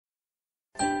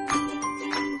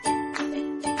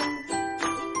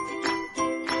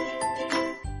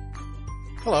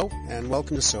Hello, and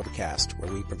welcome to Sobercast,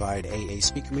 where we provide AA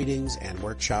speaker meetings and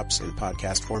workshops in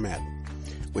podcast format.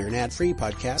 We're an ad-free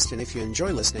podcast, and if you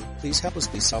enjoy listening, please help us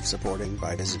be self-supporting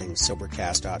by visiting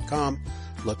Sobercast.com,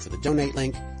 look for the donate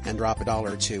link, and drop $1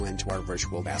 or $2 into our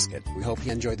virtual basket. We hope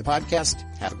you enjoy the podcast.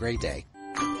 Have a great day.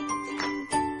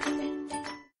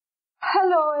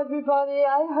 Hello everybody,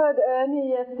 I heard Ernie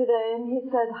yesterday and he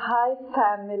said, "Hi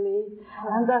family,"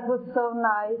 and that was so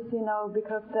nice,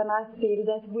 because then I feel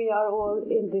that we are all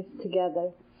in this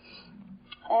together.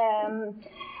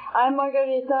 I'm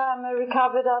Margareta, I'm a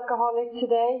recovered alcoholic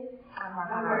today,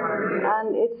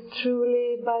 and it's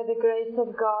truly by the grace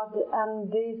of God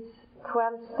and these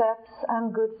 12 steps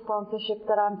and good sponsorship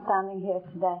that I'm standing here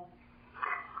today.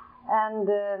 And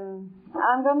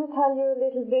I'm going to tell you a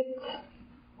little bit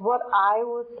what I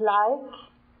was like,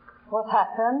 what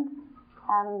happened,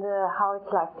 and how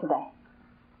it's like today.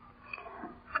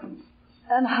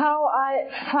 And how I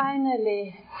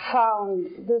finally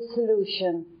found the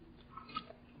solution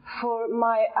for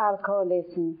my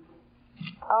alcoholism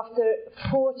after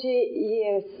 40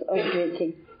 years of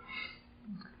drinking.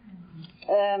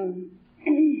 I'm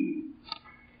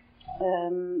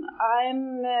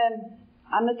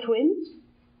a twin.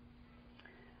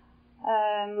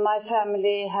 My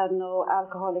family had no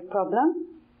alcoholic problem,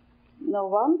 no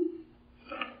one.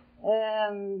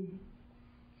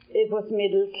 It was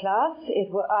middle class.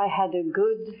 I had a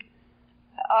good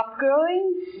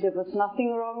upgrowing. There was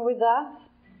nothing wrong with that.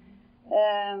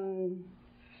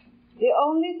 The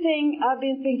only thing I've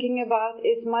been thinking about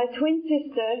is my twin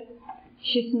sister.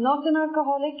 She's not an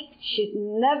alcoholic. She's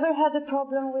never had a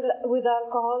problem with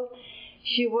alcohol.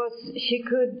 She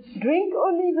could drink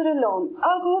or leave it alone.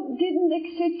 Alcohol didn't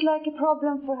exist like a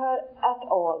problem for her at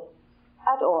all.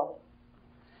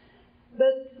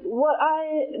 But what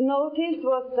I noticed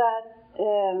was that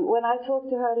when I talked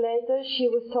to her later, she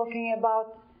was talking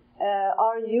about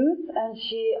our youth, and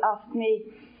she asked me,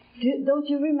 "Don't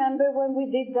you remember when we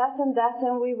did that and that,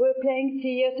 and we were playing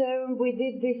theater, and we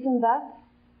did this and that?"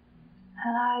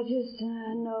 And I just,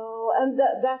 no. And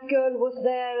that girl was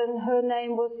there, and her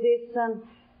name was this, and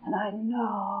I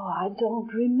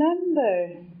don't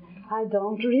remember.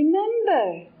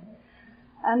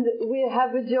 And we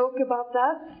have a joke about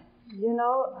that.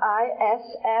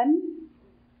 ISM,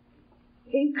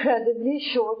 incredibly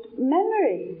short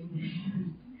memory.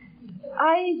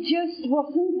 I just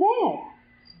wasn't there.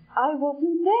 I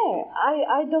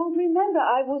don't remember.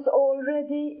 I was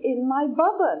already in my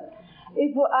bubble.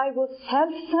 I was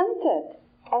self-centered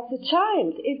as a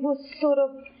child. It was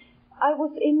I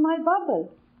was in my bubble.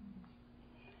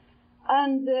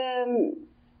 And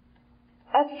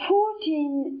at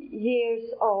 14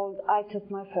 years old, I took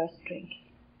my first drink.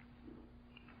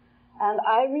 And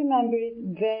I remember it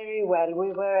very well.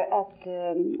 We were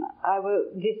I was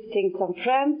visiting some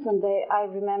friends, and I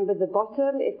remember the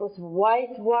bottle. It was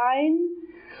white wine,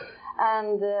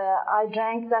 and I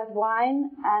drank that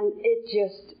wine, and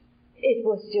it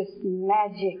was just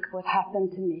magic what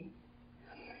happened to me.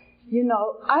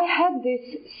 I had this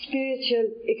spiritual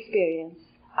experience.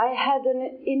 I had an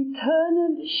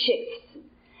internal shift.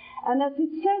 And as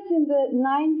it says in the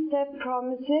 9-step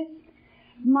promises,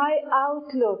 my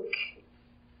outlook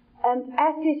and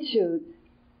attitude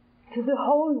to the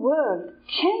whole world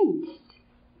changed.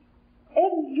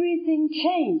 Everything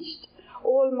changed.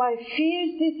 All my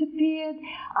fears disappeared.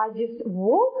 I just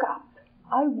woke up.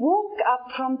 I woke up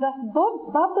from that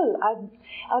bubble I've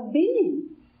been in.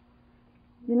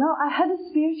 I had a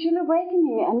spiritual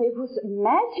awakening, and it was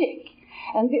magic.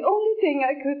 And the only thing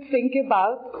I could think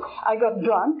about, I got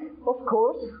drunk, of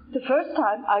course. The first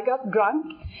time I got drunk.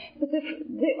 But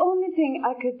the only thing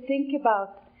I could think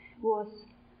about was,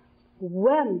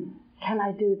 when can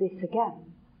I do this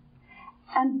again?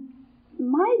 And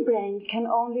my brain can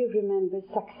only remember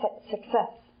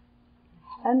success.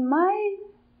 And my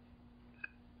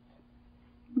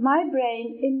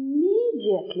brain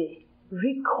immediately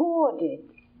recorded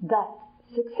that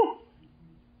success.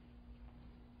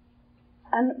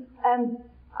 And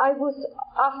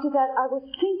after that I was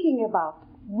thinking about,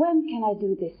 when can I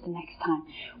do this the next time?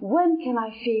 When can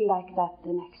I feel like that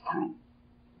the next time?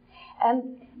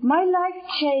 And my life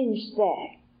changed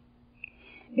there.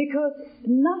 Because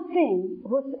nothing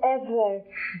was ever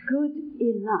good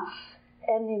enough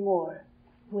anymore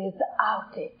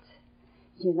without it.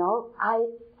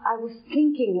 I was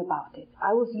thinking about it.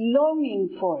 I was longing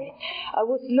for it. I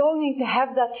was longing to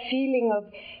have that feeling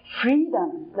of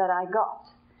freedom that I got.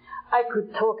 I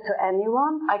could talk to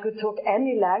anyone. I could talk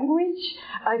any language.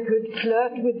 I could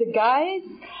flirt with the guys.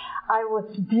 I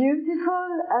was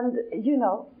beautiful, and you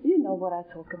know what I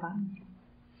talk about.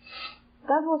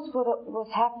 That was what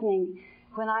was happening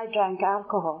when I drank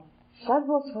alcohol. That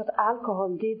was what alcohol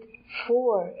did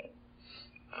for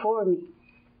me.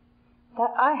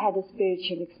 That I had a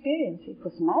spiritual experience. It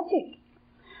was magic.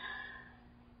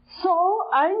 So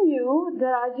I knew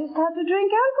that I just had to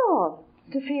drink alcohol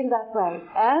to feel that way.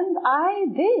 And I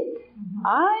did.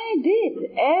 I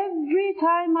did. Every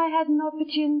time I had an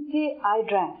opportunity, I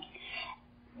drank.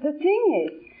 The thing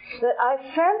is that I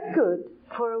felt good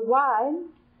for a while,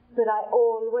 but I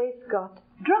always got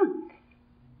drunk.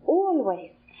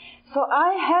 Always. So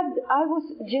I was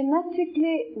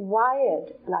genetically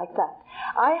wired like that.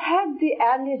 I had the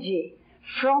allergy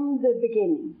from the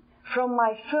beginning, from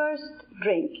my first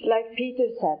drink, like Peter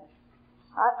said.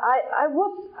 I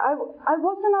was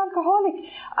an alcoholic.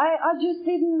 I just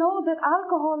didn't know that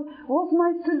alcohol was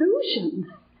my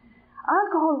solution.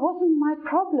 Alcohol wasn't my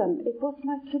problem. It was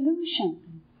my solution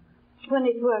when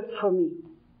it worked for me.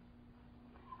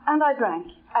 And I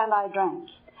drank, and I drank.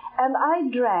 And I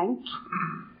drank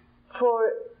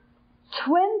for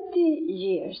 20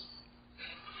 years.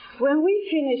 When we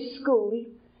finished school,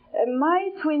 my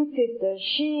twin sister,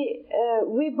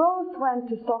 we both went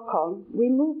to Stockholm. We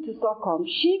moved to Stockholm.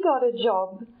 She got a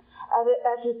job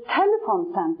at a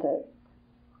telephone center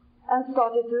and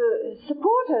started to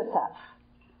support herself.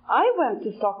 I went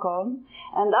to Stockholm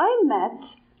and I met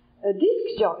a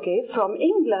disc jockey from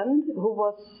England who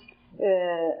was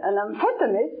an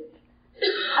amphetamist,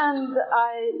 and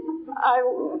I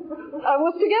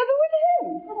was together with him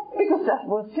because that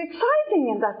was exciting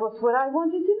and that was what I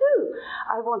wanted to do.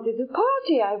 I wanted to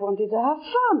party, I wanted to have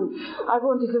fun, I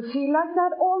wanted to feel like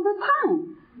that all the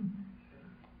time.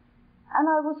 And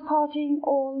I was partying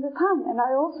all the time, and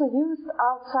I also used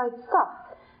outside stuff.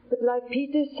 But like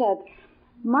Peter said,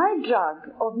 my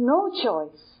drug of no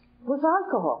choice was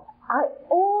alcohol. I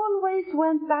always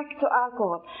went back to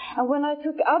alcohol. And when I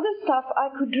took other stuff, I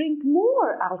could drink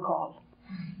more alcohol.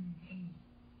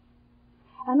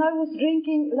 And I was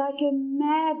drinking like a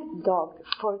mad dog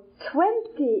for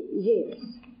 20 years.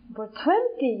 For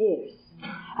 20 years.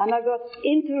 And I got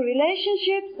into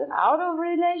relationships and out of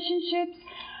relationships.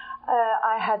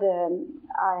 I had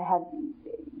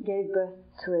gave birth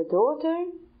to a daughter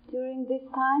during this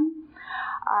time.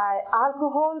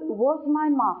 Alcohol was my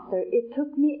master. It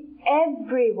took me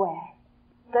everywhere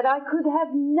that I could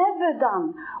have never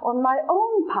done on my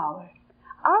own power.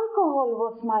 Alcohol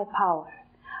was my power.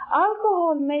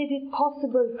 Alcohol made it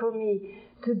possible for me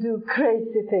to do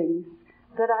crazy things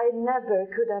that I never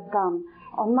could have done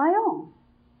on my own.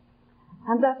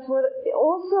 And that's what,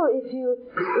 also if you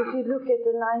look at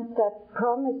the 9-step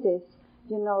promises,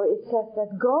 it says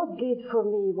that God did for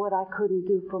me what I couldn't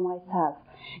do for myself.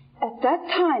 At that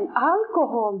time,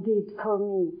 alcohol did for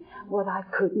me what I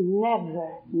could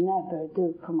never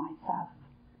do for myself.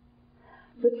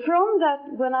 But from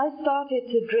that, when I started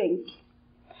to drink,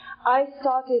 I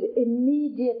started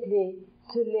immediately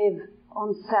to live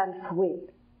on self-will.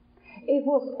 It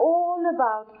was all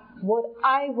about what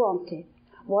I wanted,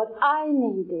 what I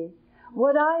needed,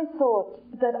 what I thought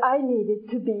that I needed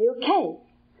to be okay.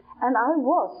 And I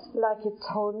was like a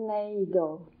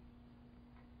tornado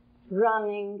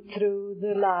running through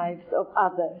the lives of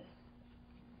others.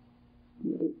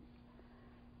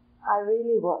 I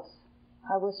really was.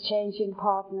 I was changing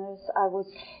partners.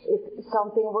 If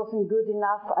something wasn't good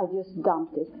enough, I just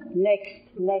dumped it. Next.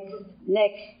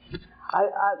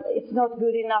 It's not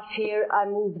good enough here, I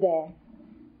move there.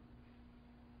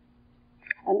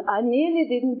 And I nearly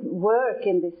didn't work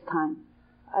in this time.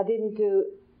 I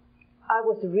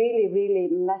was really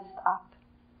messed up.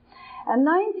 In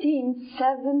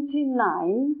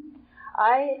 1979,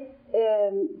 I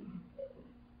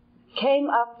came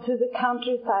up to the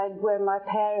countryside where my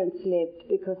parents lived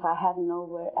because I had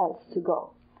nowhere else to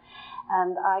go.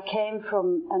 And I came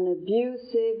from an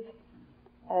abusive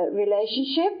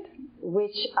relationship,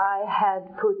 which I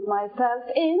had put myself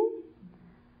in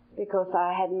because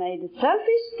I had made a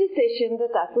selfish decision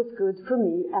that was good for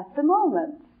me at the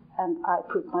moment. And I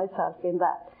put myself in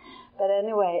that. But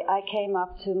anyway, I came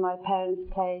up to my parents'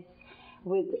 place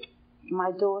with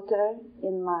my daughter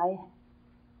in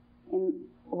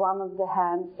one of the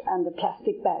hands and the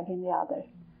plastic bag in the other.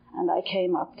 And I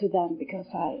came up to them because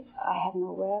I had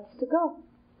nowhere else to go.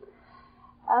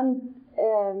 And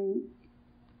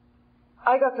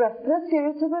I got restless,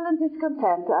 irritable, and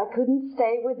discontent. I couldn't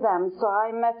stay with them, so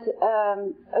I met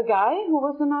a guy who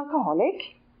was an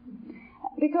alcoholic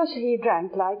because he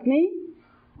drank like me.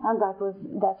 And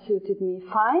that suited me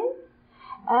fine.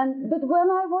 But when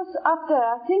I was up there,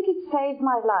 I think it saved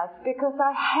my life because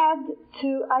I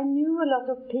knew a lot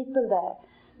of people there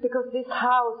Because this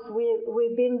house,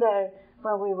 we've been there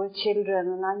when we were children,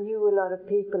 and I knew a lot of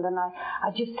people, and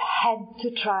I just had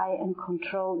to try and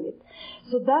control it.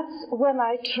 So that's when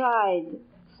I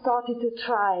started to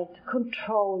try to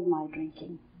control my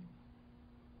drinking.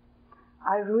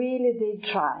 I really did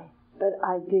try, but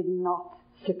I did not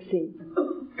succeed.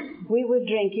 We were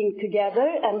drinking together,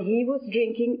 and he was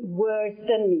drinking worse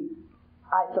than me,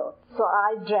 I thought. So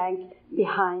I drank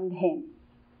behind him,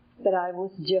 but I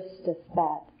was just as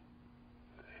bad.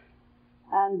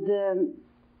 And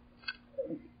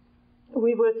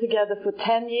we were together for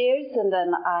 10 years, and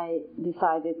then I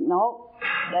decided, no,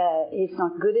 he's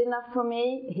not good enough for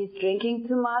me. He's drinking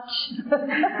too much.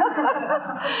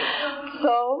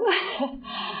 So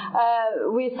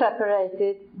we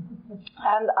separated,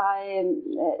 and I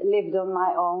lived on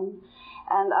my own,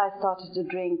 and I started to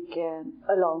drink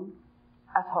alone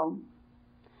at home.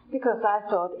 Because I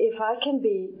thought, if I can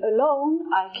be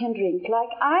alone, I can drink like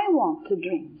I want to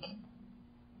drink.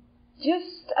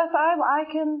 Just as I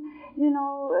can,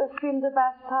 fill the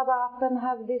bathtub up and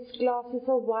have these glasses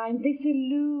of wine, this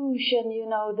illusion,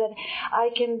 that I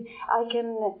can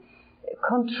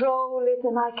control it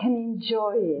and I can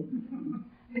enjoy it.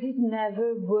 But it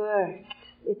never worked.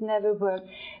 It never worked.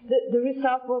 The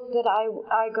result was that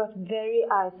I got very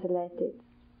isolated.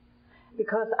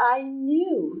 Because I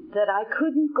knew that I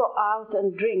couldn't go out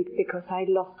and drink because I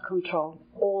lost control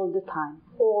all the time.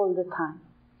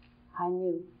 I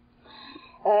knew.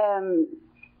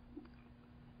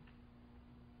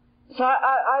 So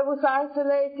I was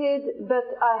isolated, but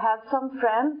I had some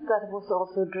friends that was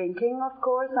also drinking, of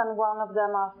course, and one of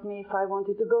them asked me if I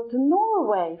wanted to go to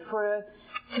Norway for a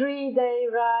 3-day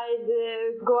ride,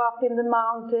 go up in the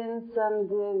mountains and,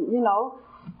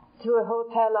 to a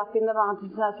hotel up in the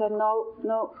mountains. And I said,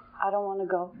 no, I don't want to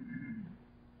go.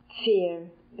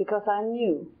 Fear, because I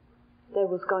knew there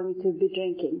was going to be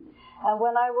drinking. And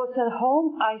when I was at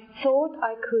home, I thought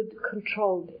I could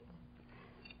control it.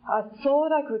 I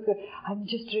thought I could go, I'm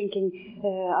just drinking,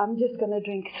 I'm just going to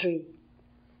drink 3.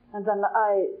 And then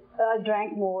I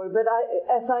drank more. But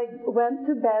as I went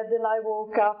to bed and I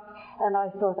woke up and I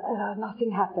thought,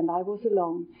 nothing happened. I was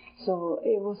alone. So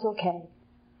it was okay.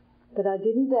 But I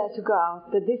didn't dare to go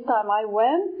out. But this time I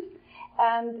went,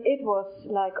 and it was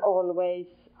like always.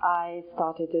 I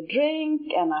started to drink,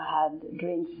 and I had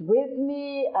drinks with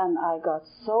me, and I got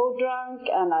so drunk,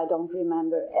 and I don't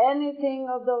remember anything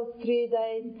of those 3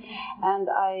 days. And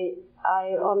I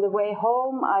on the way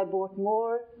home, I bought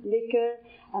more liquor,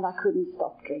 and I couldn't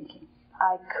stop drinking.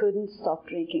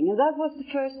 And that was the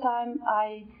first time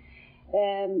I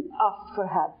asked for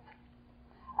help.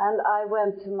 And I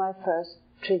went to my first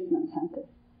treatment center.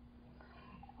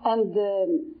 And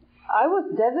I was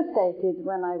devastated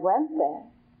when I went there.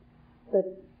 But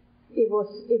it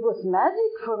was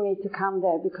magic for me to come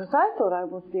there, because I thought I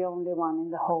was the only one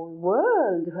in the whole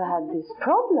world who had this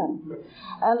problem.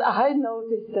 And I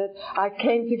noticed that I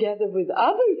came together with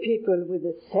other people with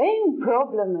the same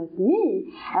problem as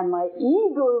me, and my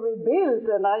ego rebuilt,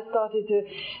 and I started to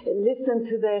listen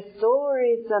to their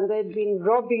stories, and they'd been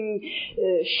robbing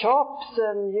shops,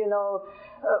 and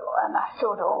and I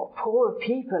thought, oh, poor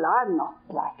people, I'm not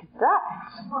like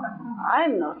that.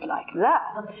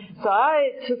 So I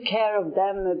took care of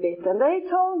them a bit, and they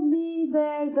told me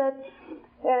there that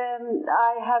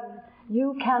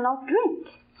you cannot drink.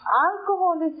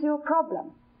 Alcohol is your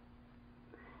problem.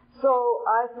 So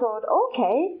I thought,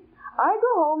 okay, I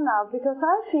go home now because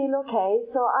I feel okay,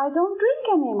 so I don't drink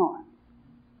anymore.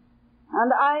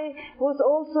 And I was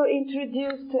also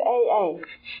introduced to AA.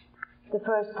 The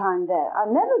first time there.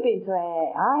 I'd never been to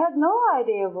AA. I had no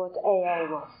idea what AA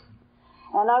was.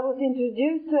 And I was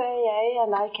introduced to AA,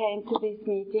 and I came to these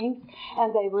meetings,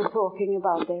 and they were talking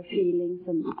about their feelings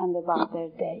and about their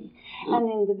day.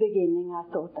 And in the beginning I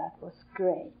thought that was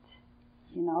great,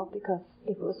 because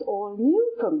it was all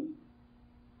new for me.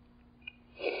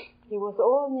 It was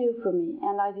all new for me,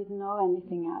 and I didn't know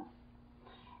anything else.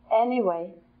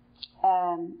 Anyway,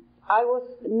 I was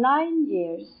 9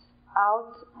 years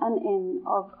out and in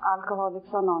of Alcoholics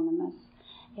Anonymous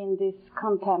in this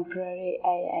contemporary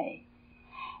AA.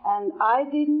 And I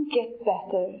didn't get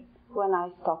better when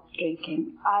I stopped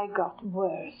drinking. I got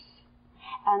worse.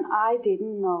 And I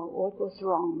didn't know what was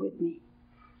wrong with me.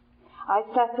 I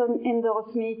sat in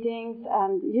those meetings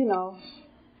and,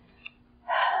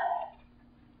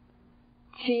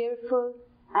 fearful,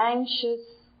 anxious,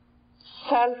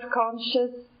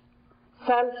 self-conscious,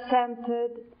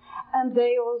 self-centered, and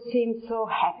they all seemed so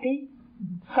happy,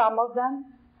 some of them.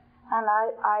 And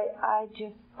I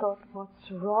just thought,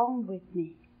 what's wrong with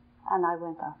me? And I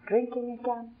went out drinking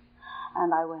again,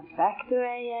 and I went back to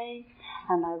AA,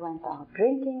 and I went out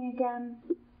drinking again.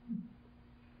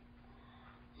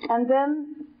 And then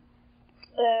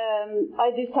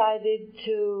I decided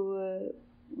to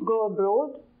go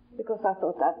abroad, because I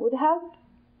thought that would help.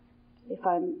 If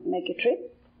I make a trip,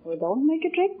 or don't make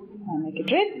a trip, I make a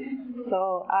trip.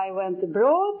 So I went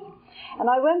abroad, and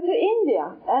I went to India.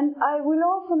 And I will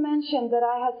also mention that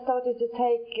I had started to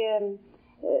take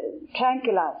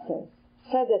tranquilizers,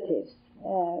 sedatives,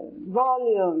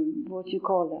 Valium, what you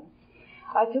call them.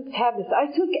 I took tablets. I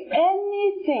took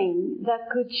anything that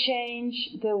could change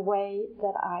the way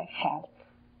that I felt.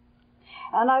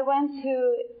 And I went to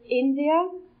India,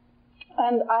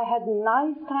 and I had a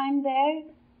nice time there.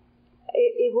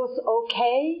 It was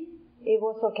okay. It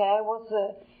was okay. I was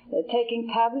taking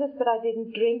tablets, but I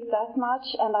didn't drink that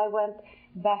much. And I went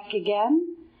back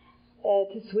again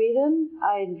to Sweden.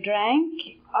 I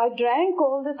drank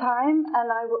all the time,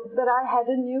 but I had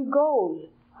a new goal.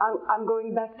 I'm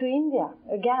going back to India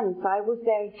again. So I was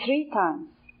there 3 times.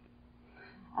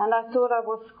 And I thought I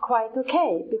was quite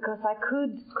okay, because I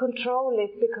could control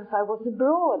it, because I was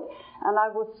abroad, and I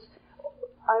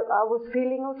was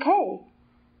feeling okay.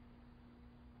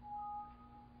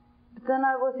 But then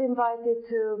I was invited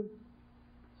to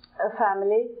a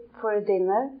family for a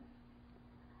dinner,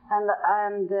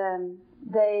 and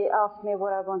they asked me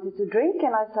what I wanted to drink,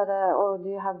 and I said, "Oh, do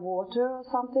you have water or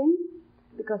something?"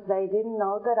 Because they didn't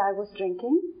know that I was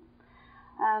drinking,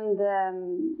 and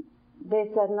they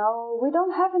said, "No, we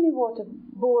don't have any water,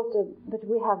 but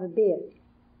we have a beer."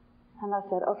 And I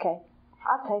said, "Okay,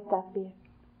 I'll take that beer."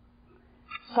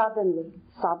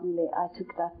 Suddenly, I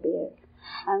took that beer,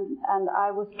 and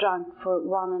I was drunk for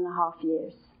 1.5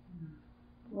 years.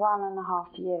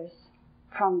 1.5 years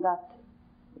from that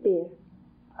beer.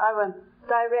 I went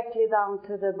directly down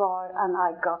to the bar, and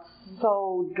I got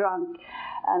so drunk,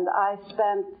 and I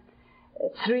spent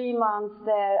 3 months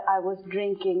there. I was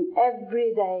drinking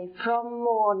every day from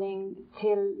morning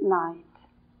till night.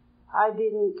 I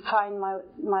didn't find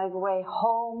my way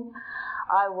home.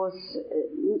 I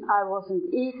wasn't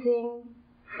eating.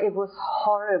 It was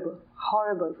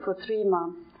horrible for 3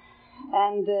 months.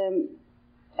 And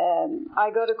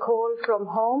I got a call from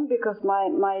home, because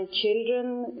my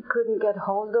children couldn't get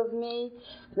hold of me.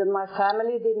 My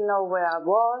family didn't know where I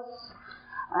was.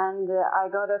 And I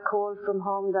got a call from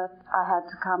home that I had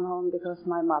to come home because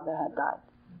my mother had died.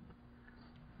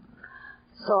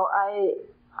 So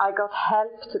I got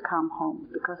help to come home,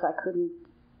 because I couldn't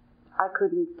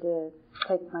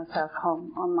take myself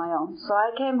home on my own. So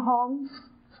I came home,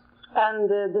 and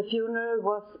the funeral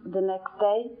was the next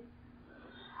day.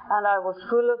 And I was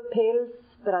full of pills,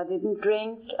 but I didn't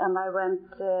drink. And I went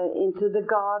into the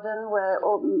garden where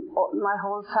my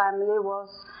whole family was,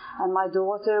 and my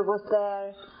daughter was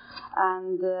there.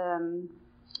 And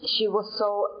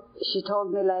she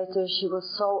told me later, she was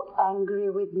so angry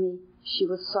with me. She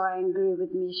was so angry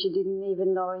with me. She didn't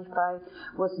even know if I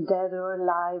was dead or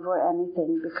alive or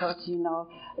anything, because,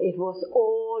 it was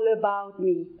all about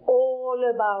me.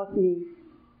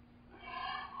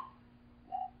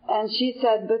 And she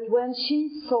said, but when she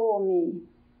saw me,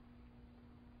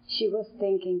 she was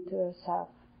thinking to herself,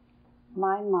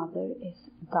 my mother is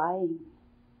dying.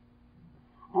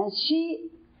 And she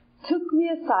took me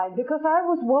aside, because I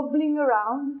was wobbling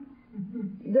around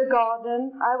the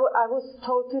garden. I was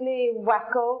totally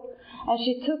wacko. And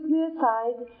she took me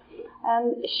aside,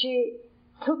 and she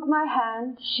took my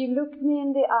hand. She looked me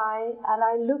in the eye, and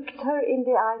I looked her in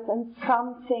the eyes, and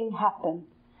something happened.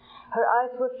 Her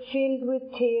eyes were filled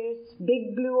with tears,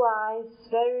 big blue eyes,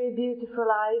 very beautiful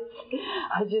eyes.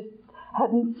 I just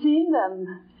hadn't seen them,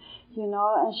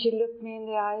 and she looked me in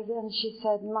the eyes, and she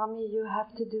said, Mommy, you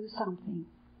have to do something,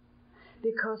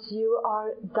 because you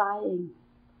are dying,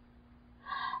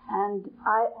 and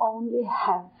I only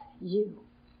have you,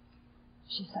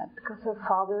 she said, because her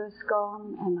father is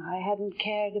gone, and I hadn't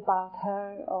cared about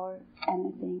her or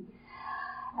anything.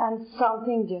 And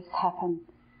something just happened.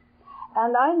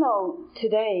 And I know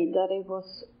today that it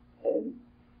was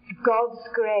God's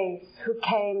grace who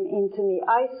came into me.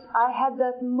 I had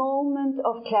that moment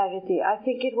of clarity. I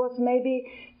think it was maybe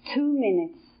 2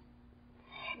 minutes.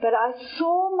 But I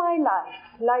saw my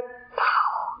life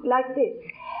like this.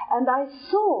 And I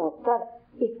saw that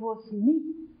it was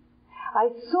me. I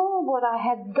saw what I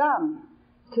had done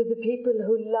to the people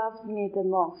who loved me the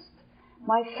most.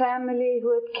 My family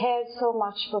who had cared so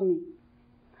much for me.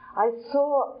 I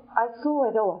saw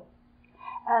it all,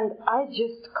 and I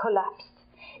just collapsed.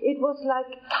 It was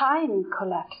like time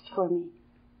collapsed for me.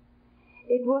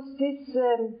 It was this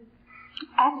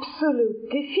absolute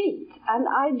defeat, and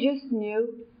I just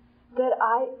knew that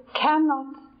I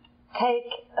cannot take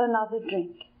another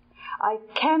drink. I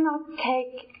cannot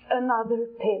take another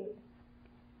pill.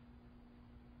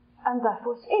 And that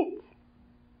was it.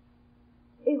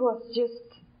 It was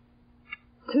just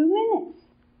 2 minutes.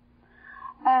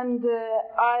 And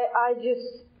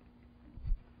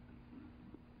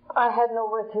I had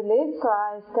nowhere to live, so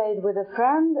I stayed with a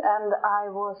friend, and I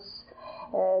was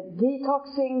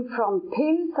detoxing from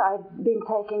pills. I'd been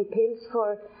taking pills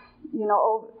for,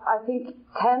 I think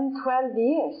 10, 12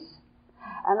 years.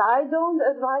 And I don't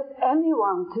advise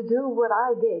anyone to do what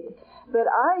I did, but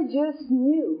I just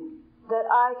knew that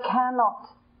I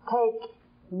cannot take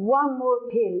one more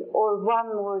pill or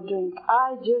one more drink.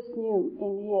 I just knew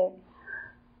in here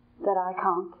that I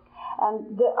can't.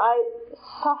 And I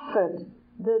suffered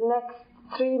the next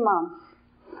 3 months.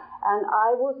 And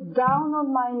I was down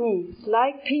on my knees,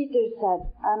 like Peter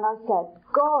said, and I said,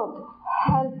 God,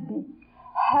 help me,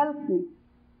 help me.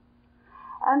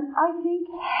 And I think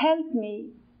help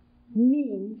me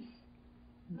means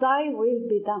thy will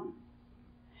be done.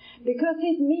 Because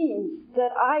it means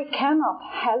that I cannot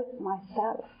help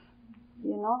myself,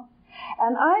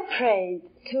 And I prayed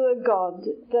to a God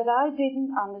that I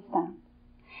didn't understand.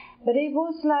 But it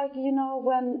was like,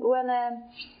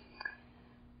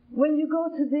 when you go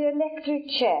to the electric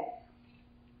chair,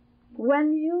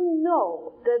 when you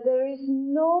know that there is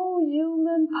no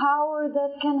human power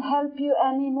that can help you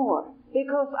anymore,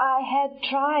 because I had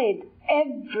tried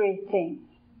everything.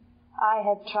 I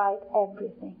had tried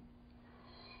everything.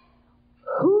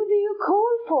 Who do you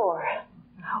call for?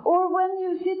 Or when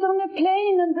you sit on a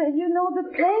plane and the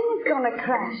plane is going to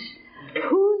crash,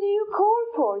 who do you call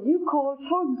for? You call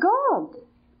for God.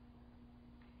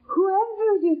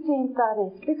 Whoever you think that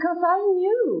is, because I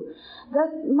knew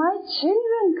that my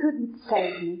children couldn't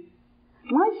save me.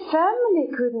 My family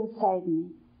couldn't save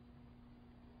me.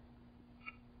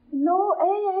 No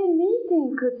AA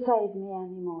meeting could save me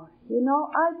anymore.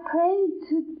 I prayed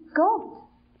to God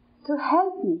to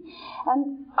help me.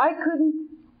 And I couldn't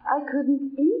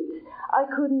eat, I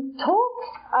couldn't talk,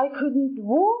 I couldn't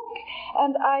walk,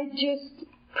 and I just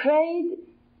prayed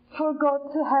for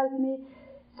God to help me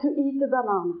to eat a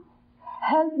banana.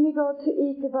 Help me, God, to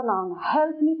eat a banana.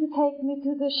 Help me to take me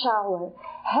to the shower.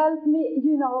 Help me,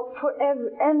 for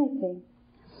anything.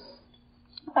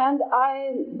 And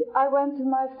I went to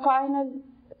my final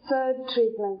 3rd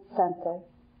treatment center.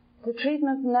 The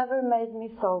treatment never made me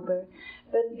sober,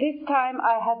 but this time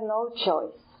I had no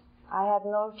choice.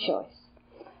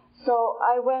 So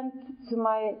I went to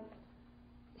my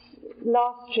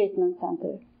last treatment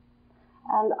center,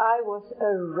 and I was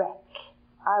a wreck.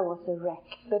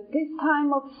 But this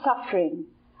time of suffering,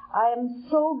 I am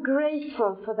so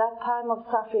grateful for that time of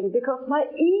suffering, because my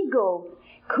ego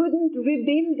couldn't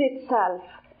rebuild itself,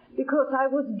 because I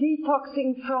was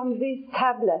detoxing from these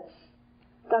tablets.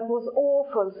 That was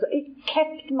awful. So it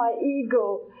kept my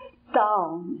ego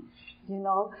down,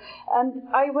 And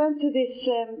I went to this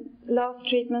last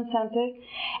treatment center,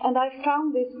 and I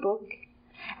found this book,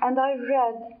 and I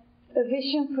read A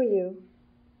Vision for You.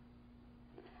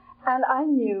 And I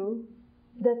knew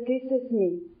that this is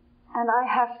me, and I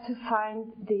have to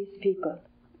find these people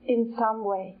in some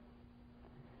way.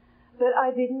 But I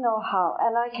didn't know how.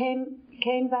 And I came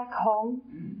back home,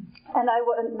 and I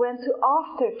went to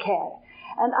aftercare.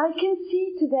 And I can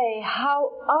see today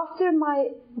how after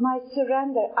my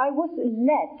surrender, I was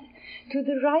led to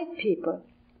the right people.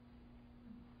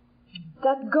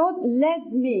 That God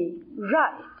led me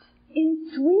right in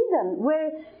Sweden,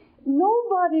 where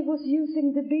nobody was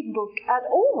using the big book at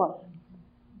all.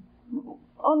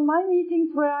 On my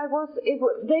meetings where I was,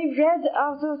 they read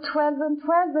out of 12 and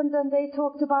 12, and then they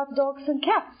talked about dogs and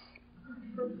cats.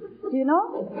 That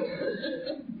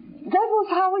was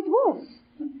how it was.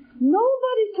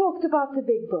 Nobody talked about the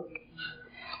big book.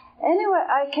 Anyway,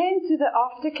 I came to the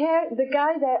aftercare. The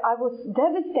guy there, I was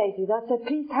devastated. I said,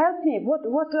 please help me. What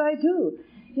do I do?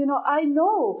 I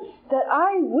know that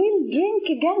I will drink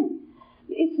again.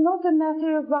 It's not a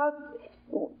matter about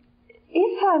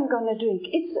if I'm going to drink.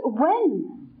 It's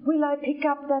when will I pick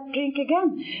up that drink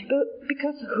again.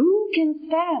 Because who can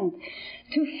stand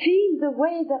to feel the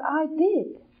way that I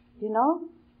did,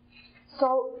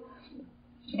 So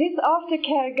this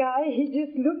aftercare guy, he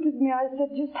just looked at me. I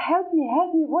said, just help me,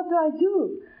 what do I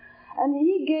do? And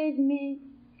he gave me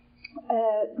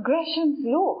Gresham's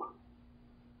Law.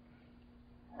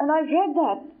 And I read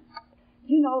that.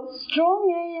 Strong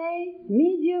AA,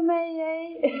 medium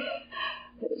AA,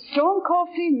 strong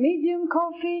coffee, medium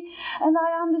coffee. And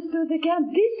I understood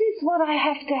again, this is what I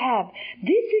have to have.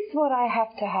 This is what I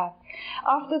have to have.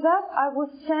 After that, I was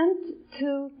sent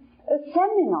to a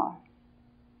seminar.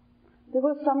 There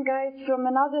were some guys from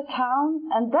another town,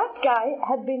 and that guy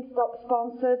had been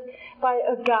sponsored by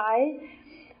a guy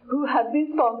who had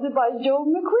been sponsored by Joe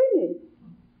McQueenie.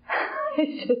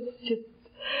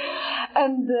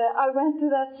 And I went to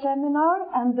that seminar,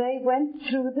 and they went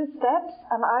through the steps,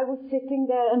 and I was sitting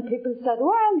there, and people said,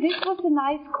 well, this was a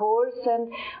nice course, and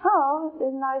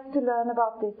it's nice to learn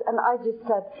about this. And I just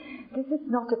said, this is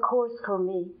not a course for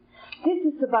me. This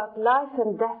is about life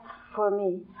and death for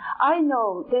me. I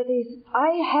know that I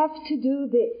have to do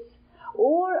this,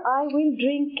 or I will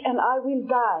drink and I will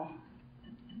die.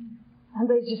 And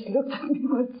they just looked at me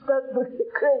with that was a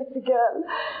crazy girl.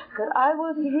 But I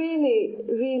was really,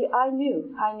 I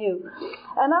knew.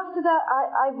 And after that,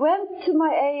 I went to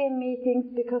my AA meetings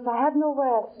because I had nowhere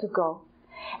else to go.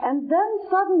 And then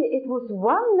suddenly it was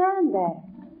one man there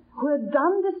who had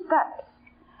done the steps.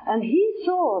 And he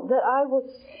saw that I was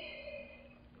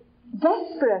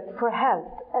desperate for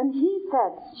help. And he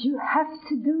said, you have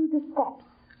to do the steps.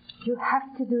 You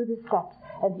have to do the steps.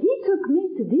 And he took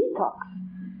me to detox.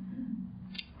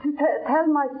 To tell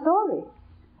my story.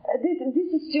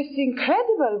 This is just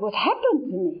incredible what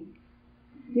happened to me.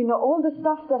 You know, all the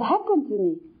stuff that happened to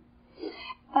me.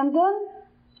 And then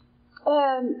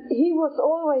he was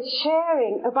always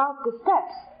sharing about the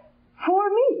steps for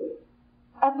me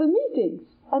at the meetings.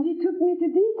 And he took me to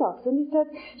detox and he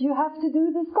said, you have to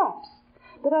do the steps.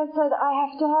 But I said, I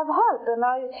have to have help. And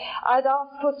I'd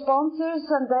asked for sponsors,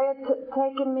 and they had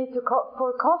taken me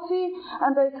for coffee,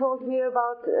 and they told me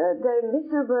about their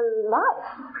miserable life.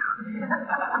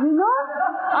 You know?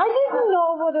 I didn't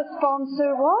know what a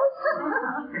sponsor was.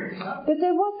 But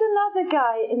there was another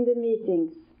guy in the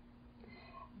meetings.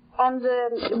 And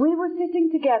we were sitting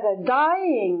together,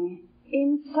 dying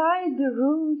inside the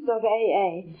rooms of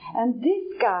AA. And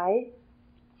this guy,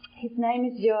 his name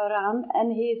is Göran,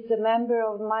 and he is a member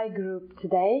of my group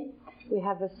today. We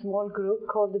have a small group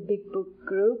called the Big Book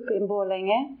Group in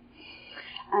Borlänge.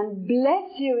 And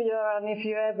bless you, Göran, if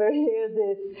you ever hear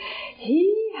this.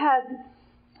 He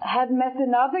had met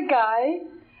another guy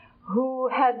who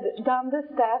had done the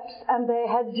steps, and they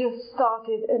had just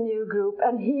started a new group.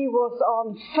 And he was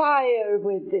on fire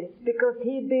with this, because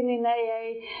he'd been in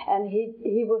AA, and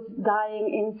he was dying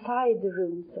inside the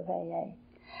rooms of AA.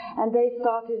 And they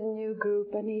started a new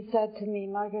group, and he said to me,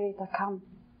 Margareta, come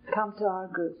to our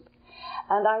group.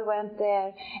 And I went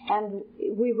there, and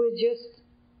we were just,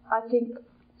 I think,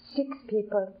 6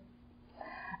 people.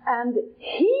 And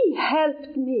he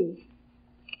helped me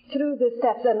through the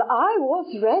steps, and I was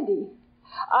ready.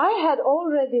 I had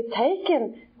already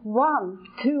taken 1,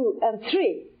 2, and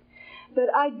 3. But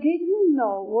I didn't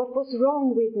know what was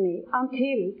wrong with me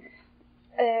until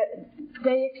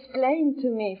they explained to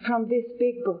me from this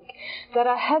big book that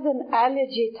I had an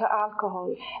allergy to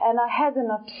alcohol, and I had an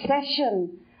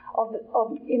obsession of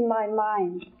in my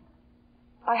mind.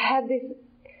 I had this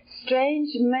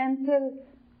strange mental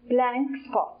blank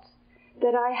spot,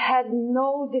 that I had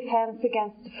no defense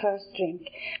against the first drink,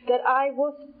 that I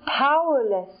was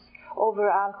powerless over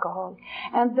alcohol,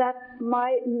 and that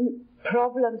my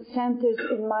problem centers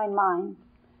in my mind,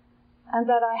 and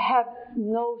that I have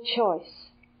no choice.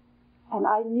 And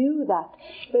I knew that.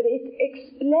 But it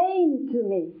explained to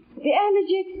me. The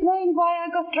allergy explained why I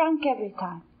got drunk every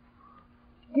time.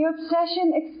 The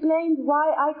obsession explained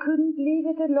why I couldn't leave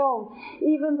it alone,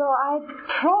 even though I had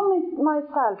promised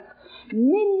myself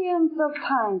millions of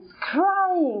times,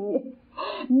 crying,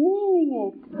 meaning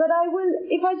it, that I will,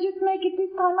 if I just make it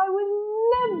this time, I will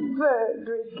never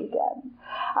drink again.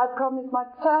 I promised my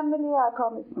family, I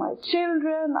promised my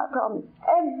children, I promised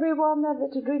everyone never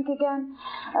to drink again.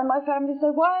 And my family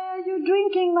said, why are you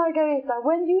drinking, Margareta,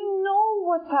 when you know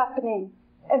what's happening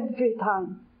every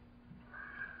time?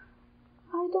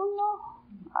 I don't know.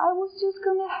 I was just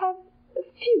going to have a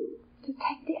few to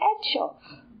take the edge off.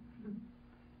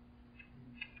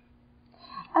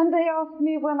 And they asked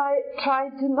me when I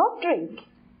tried to not drink,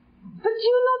 but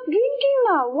you're not drinking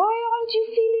now. Why aren't you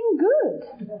feeling good?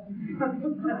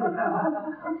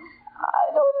 I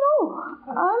don't know.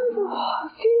 I'm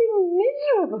feeling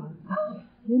miserable.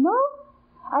 You know?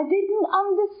 I didn't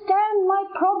understand my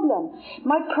problem.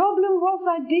 My problem was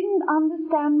I didn't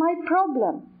understand my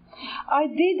problem. I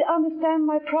did understand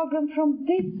my problem from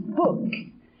this book,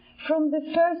 from the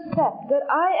first step, that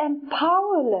I am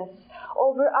powerless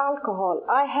over alcohol.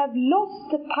 I have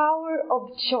lost the power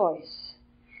of choice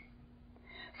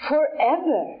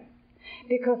forever,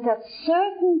 because at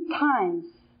certain times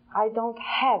I don't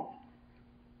have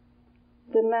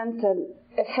the mental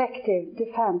effective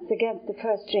defense against the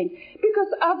first drink,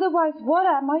 because otherwise what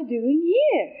am I doing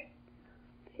here?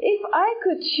 If I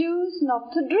could choose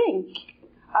not to drink,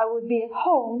 I would be at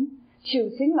home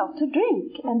choosing not to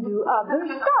drink and do other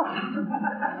stuff.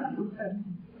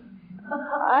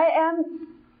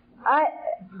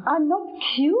 I'm not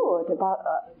cured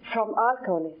from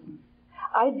alcoholism.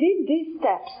 I did these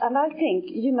steps, and I think,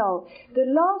 the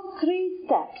last 3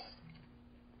 steps,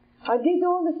 I did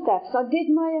all the steps, I did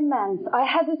my amends, I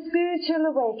had a spiritual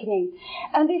awakening,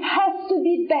 and it has to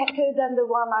be better than the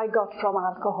one I got from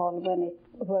alcohol when it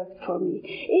worked for me.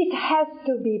 It has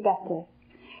to be better,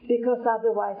 because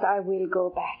otherwise I will go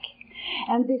back.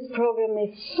 And this program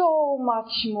is so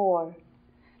much more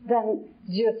than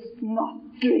just not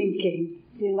drinking,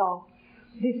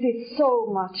 This is so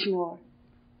much more.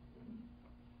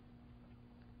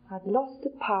 I'd lost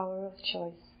the power of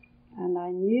choice, and I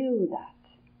knew that.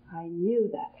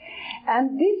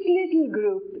 And this little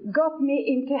group got me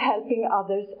into helping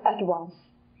others at once.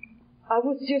 I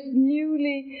was just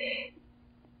newly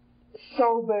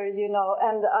sober,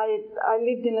 and I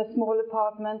lived in a small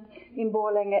apartment in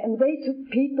Borlänge, and they took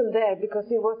people there because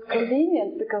it was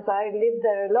convenient, because I lived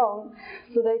there alone.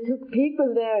 So they took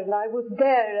people there, and I was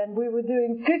there, and we were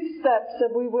doing 5 steps,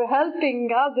 and we were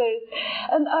helping others,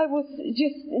 and I was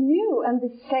just new, and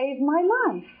it saved my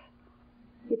life.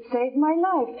 It saved my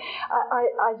life.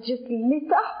 I just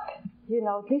lit up,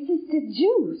 this is the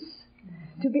juice.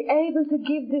 To be able to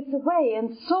give this away,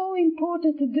 and so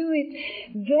important to do it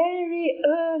very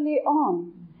early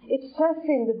on. It says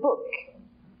in the book,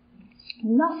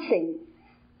 nothing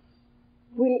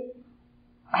will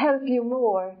help you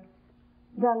more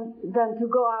than to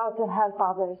go out and help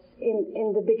others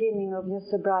in the beginning of your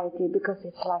sobriety, because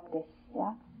it's like this,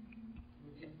 yeah?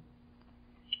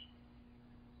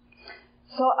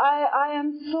 So I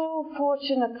am so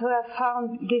fortunate to have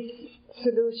found this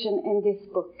solution in this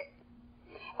book.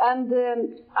 And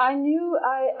I knew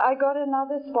I got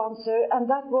another sponsor, and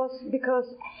that was because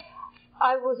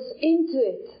I was into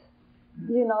it.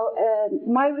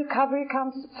 My recovery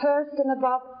comes first and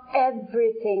above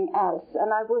everything else.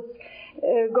 And I was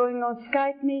going on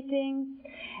Skype meetings,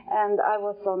 and I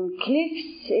was on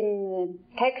cliffs in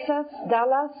Texas,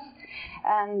 Dallas,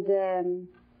 and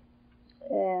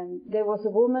there was a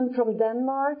woman from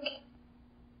Denmark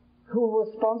who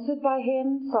was sponsored by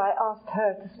him, so I asked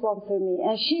her to sponsor me.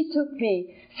 And she took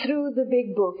me through the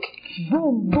big book,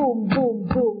 boom, boom, boom,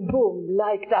 boom, boom,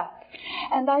 like that.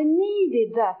 And I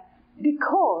needed that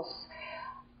because,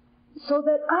 so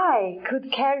that I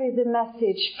could carry the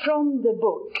message from the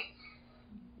book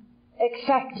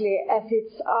exactly as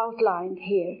it's outlined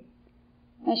here.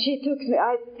 And she took me,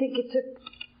 I think it took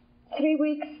 3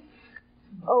 weeks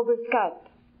over Skype.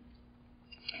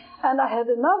 And I had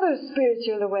another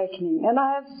spiritual awakening. And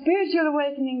I have spiritual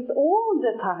awakenings all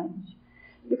the time.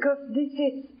 Because this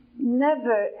is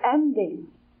never ending.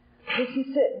 This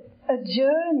is a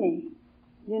journey,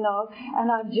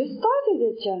 And I've just started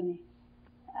a journey.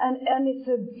 And it's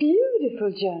a beautiful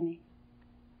journey.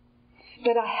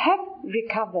 But I have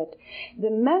recovered. The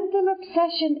mental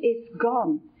obsession is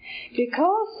gone.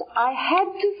 Because I had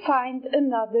to find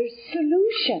another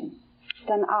solution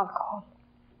than alcohol.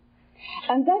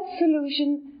 And that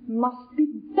solution must be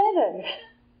better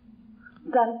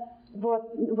than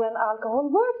when alcohol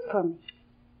worked for me.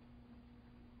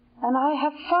 And I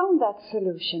have found that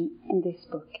solution in this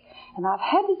book. And I've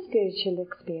had a spiritual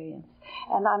experience.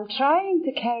 And I'm trying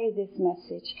to carry this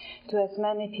message to as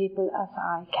many people as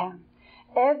I can.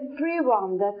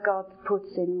 Everyone that God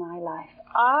puts in my life,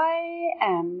 I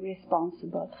am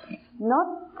responsible.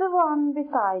 Not the one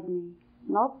beside me.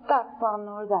 Not that one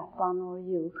or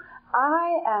you.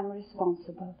 I am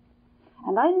responsible.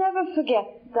 And I never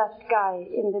forget that guy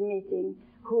in the meeting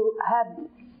who had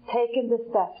taken the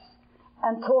steps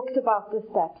and talked about the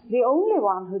steps. The only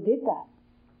one who did that.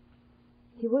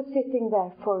 He was sitting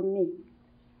there for me.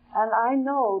 And I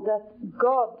know that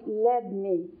God led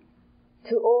me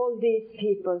to all these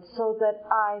people so that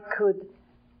I could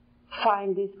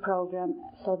find this program,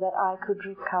 so that I could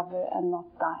recover and not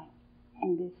die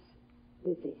in this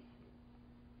disease.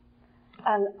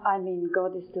 And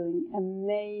God is doing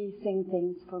amazing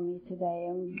things for me today.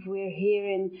 And we're here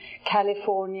in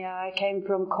California. I came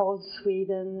from cold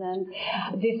Sweden, and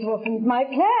this wasn't my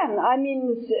plan.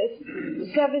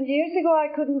 7 years ago I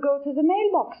couldn't go to the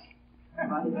mailbox.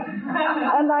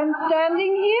 And I'm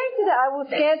standing here today. I was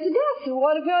scared to death.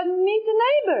 What if I meet a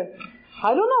neighbor?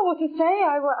 I don't know what to say.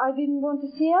 I didn't want to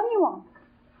see anyone.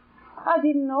 I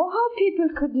didn't know how people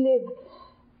could live.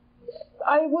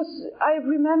 I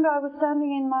remember I was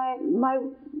standing in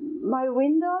my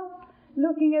window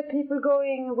looking at people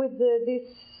going with these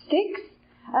sticks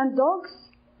and dogs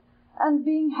and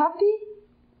being happy.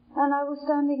 And I was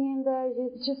standing in there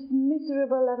just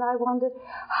miserable, and I wondered,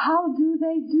 how do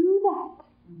they do that?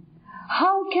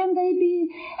 How can they be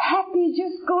happy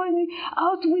just going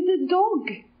out with a dog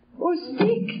or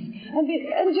sticks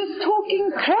and just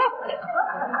talking crap?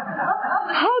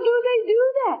 How do they do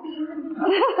that?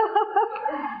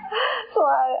 So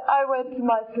I went to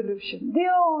my solution. The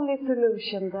only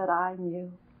solution that I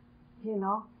knew,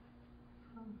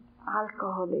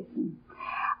 alcoholism.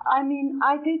 I mean,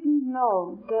 I didn't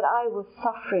know that I was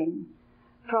suffering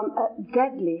from a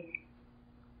deadly,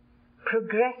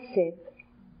 progressive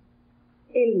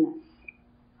illness.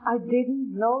 I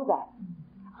didn't know that.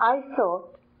 I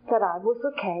thought that I was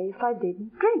okay if I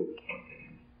didn't drink.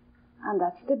 And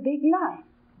that's the big lie.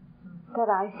 That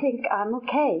I think I'm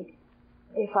okay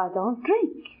if I don't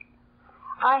drink.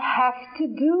 I have to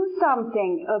do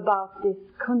something about this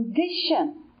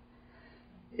condition,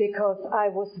 because I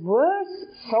was worse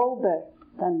sober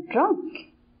than drunk.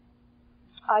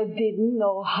 I didn't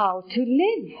know how to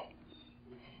live.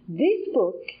 This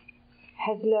book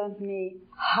has learned me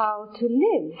how to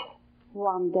live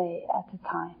one day at a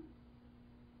time.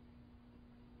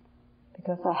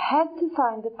 Because I had to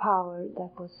find a power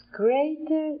that was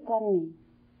greater than me.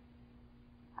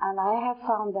 And I have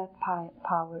found that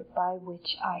power by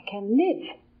which I can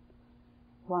live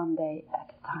one day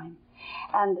at a time.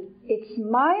 And it's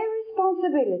my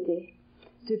responsibility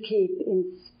to keep in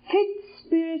fit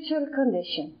spiritual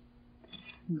condition.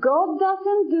 God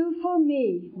doesn't do for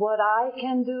me what I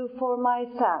can do for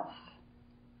myself.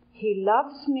 He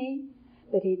loves me,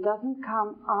 but He doesn't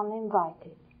come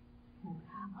uninvited.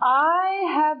 I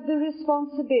have the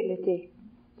responsibility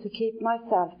to keep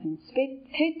myself in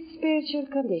fit spiritual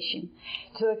condition,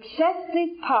 to access this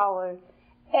power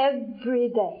every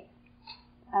day.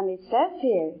 And it says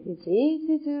here, it's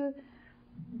easy to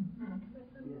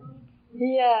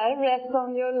rest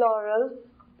on your laurels.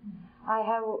 I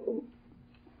have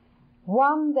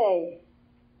one day's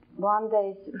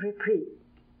reprieve.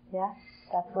 Yeah,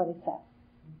 that's what it says.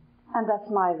 And that's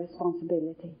my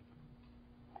responsibility.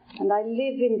 And I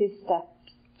live in this step,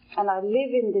 and I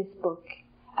live in this book,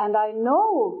 and I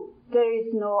know there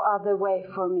is no other way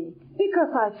for me,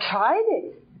 because I tried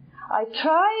it. I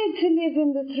tried to live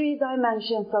in the 3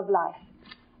 dimensions of life.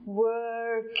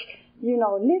 Work,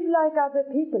 live like other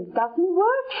people. Doesn't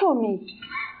work for me.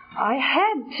 I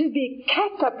had to be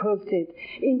catapulted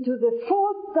into the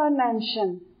 4th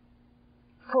dimension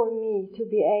for me to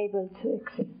be able to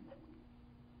exist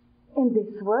in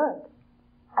this world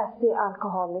as the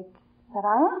alcoholic that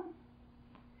I am.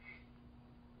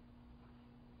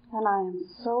 And I am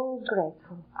so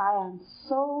grateful. I am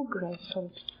so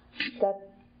grateful that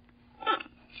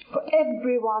for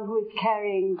everyone who is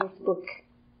carrying this book,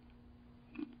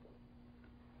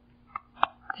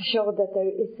 to show that there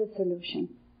is a solution.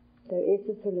 There is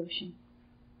a solution.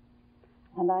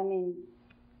 And I mean,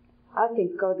 I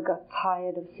think God got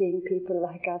tired of seeing people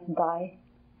like us die.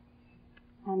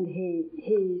 And He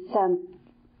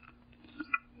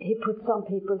put some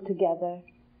people together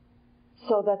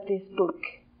so that this book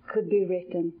could be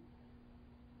written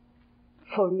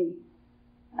for me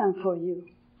and for you,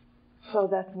 so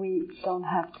that we don't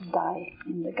have to die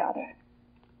in the gutter,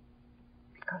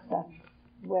 because that's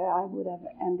where I would have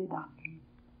ended up.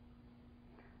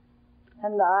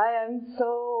 And I am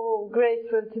so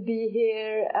grateful to be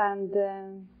here, and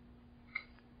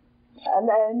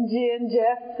Angie and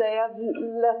Jeff, they have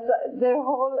left their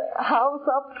whole house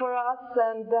up for us,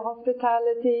 and the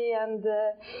hospitality, and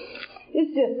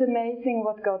it's just amazing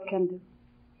what God can do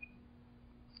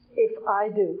if I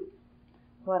do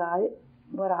what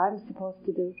I'm supposed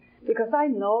to do, because I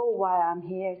know why I'm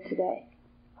here today.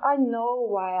 I know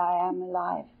why I am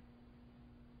alive.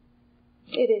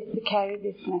 It is to carry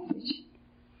this message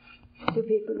to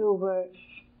people who were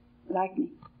like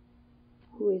me,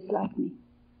 who is like me.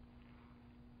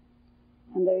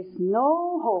 And there is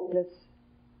no hopeless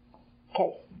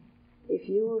case. If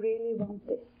you really want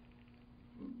this,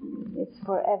 it's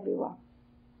for everyone.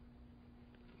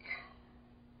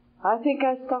 I think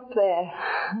I stop there.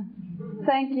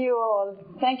 Thank you all.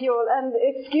 Thank you all. And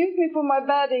excuse me for my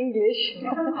bad English.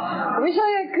 I wish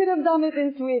I could have done it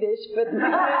in Swedish, but you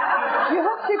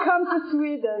have to come to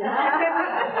Sweden.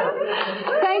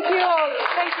 Thank you all.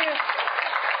 Thank you.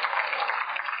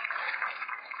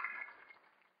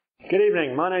 Good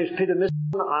evening. My name is Peter Misson.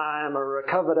 I am a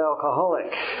recovered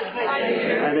alcoholic.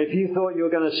 And if you thought you were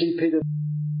going to see Peter,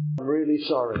 I'm really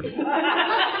sorry.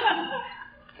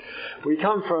 He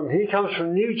comes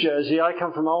from New Jersey. I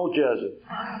come from Old Jersey.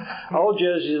 Old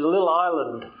Jersey is a little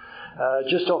island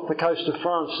just off the coast of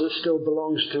France that still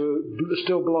belongs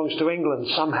to England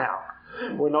somehow.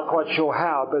 We're not quite sure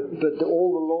how, but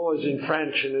all the law is in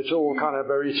French, and it's all kind of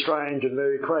very strange and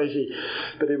very crazy.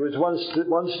 But it was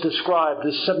once described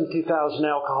as 70,000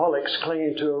 alcoholics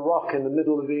clinging to a rock in the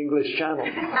middle of the English Channel.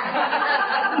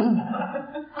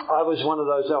 I was one of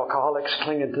those alcoholics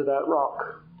clinging to that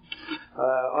rock.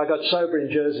 I got sober in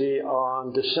Jersey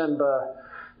on December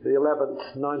the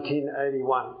 11th,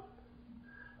 1981.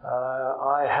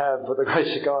 I have, with the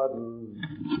grace of God and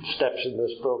steps in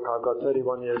this book, I've got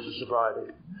 31 years of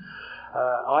sobriety.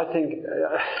 I think,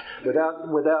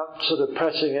 without sort of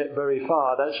pressing it very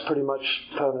far, that's pretty much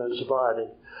permanent sobriety.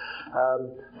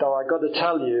 Though I got to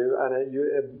tell you,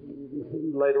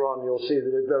 and later on you'll see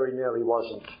that it very nearly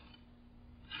wasn't.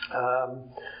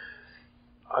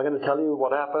 I'm going to tell you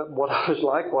what happened, what I was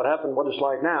like, what happened, what it's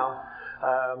like now.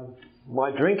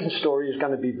 My drinking story is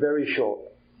going to be very short.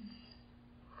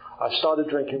 I started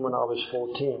drinking when I was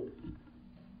 14.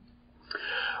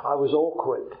 I was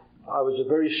awkward. I was a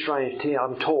very strange teen.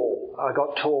 I'm tall. I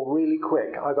got tall really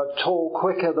quick. I got tall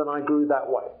quicker than I grew that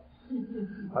way.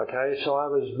 Okay, so I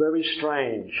was very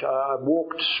strange. I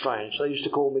walked strange. They used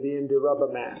to call me the India Rubber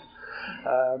Man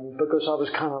because I was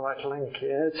kind of like Link.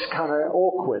 It's kind of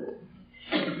awkward.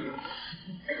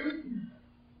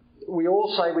 We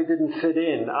all say we didn't fit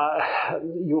in.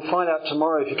 You'll find out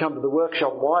tomorrow if you come to the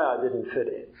workshop why I didn't fit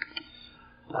in.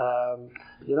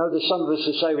 There's some of us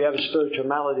that say we have a spiritual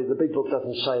malady. The Big Book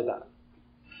doesn't say that.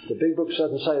 The Big Book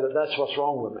doesn't say that that's what's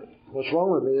wrong with me. What's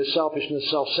wrong with me is selfishness,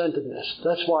 self-centeredness.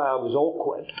 That's why I was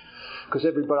awkward. Because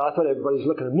I thought everybody was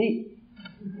looking at me.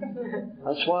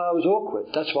 That's why I was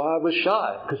awkward. That's why I was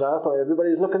shy. Because I thought everybody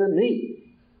was looking at me.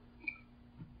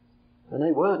 And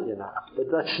they weren't, But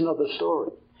that's another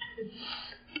story.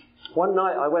 One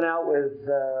night I went out with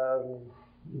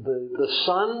the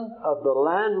son of the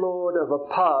landlord of a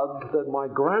pub that my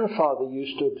grandfather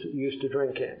used to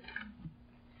drink in.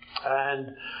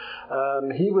 And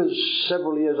he was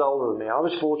several years older than me. I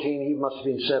was 14, he must have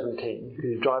been 17. He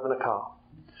was driving a car.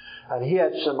 And he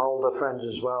had some older friends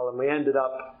as well, and we ended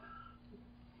up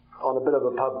on a bit of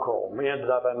a pub crawl.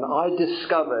 And I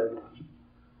discovered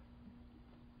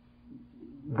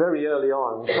very early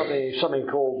on something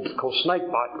called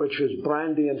snakebite, which was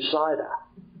brandy and cider.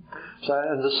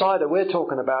 And the cider we're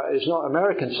talking about is not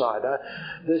American cider.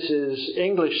 This is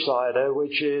English cider,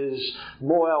 which is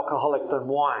more alcoholic than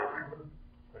wine.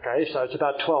 Okay, so it's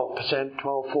about 12%,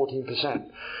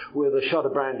 14%, with a shot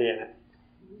of brandy in it.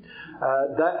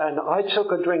 And I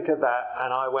took a drink of that,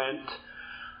 and I went.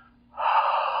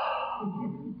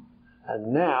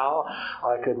 And now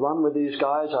I could run with these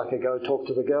guys. I could go talk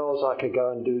to the girls. I could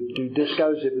go and do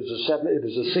discos. It was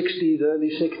the 60s, early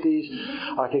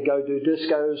 60s. I could go do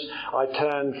discos. I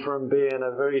turned from being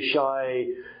a very shy,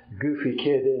 goofy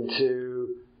kid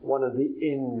into one of the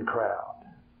in crowd.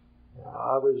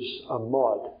 I was a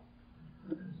mod.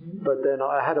 But then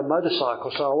I had a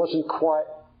motorcycle, so I wasn't quite.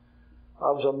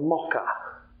 I was a mocker,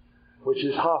 which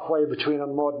is halfway between a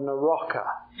mod and a rocker.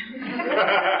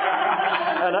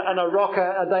 and a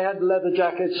rocker, they had leather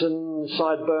jackets and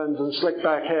sideburns and slick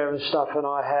back hair and stuff, and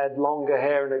I had longer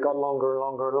hair, and it got longer and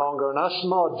longer and longer, and us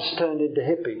mods turned into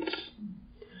hippies.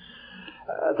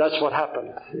 That's what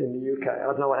happened in the UK. I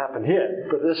don't know what happened here,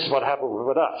 but this is what happened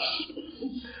with us.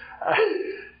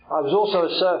 I was also a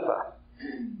surfer,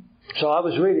 so I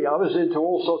was into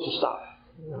all sorts of stuff.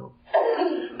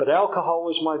 But alcohol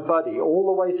was my buddy all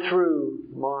the way through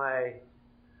my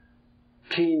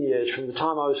teen years, from the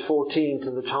time I was 14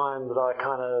 to the time that I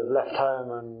kind of left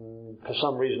home and for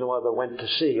some reason or other went to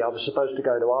sea. I was supposed to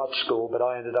go to art school, but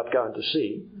I ended up going to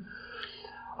sea.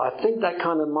 I think that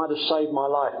kind of might have saved my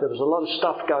life. There was a lot of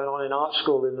stuff going on in art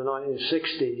school in the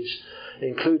 1960s,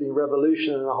 including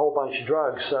revolution and a whole bunch of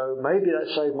drugs, so maybe that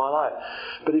saved my life.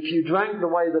 But if you drank the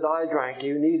way that I drank,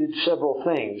 you needed several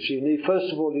things.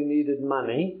 First of all, you needed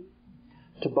money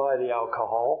to buy the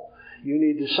alcohol. You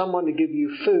needed someone to give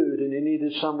you food, and you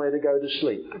needed somewhere to go to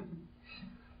sleep.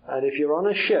 And if you're on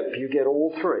a ship, you get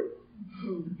all three.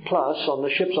 Plus, on the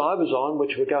ships I was on,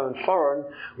 which were going foreign,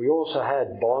 we also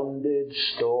had bonded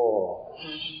stores.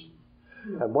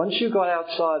 And once you got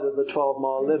outside of the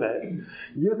 12-mile limit,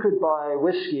 you could buy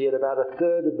whiskey at about a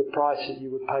third of the price that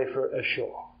you would pay for it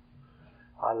ashore.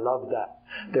 I loved that.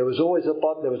 There was always a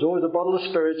bottle of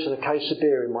spirits and a case of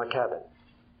beer in my cabin.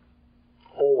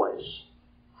 Always.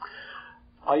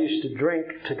 I used to drink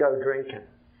to go drinking.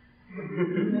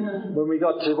 When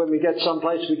we get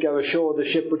someplace, we'd go ashore, the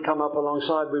ship would come up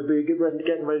alongside, we'd be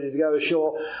getting ready to go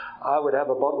ashore. I would have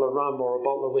a bottle of rum or a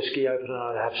bottle of whiskey open, and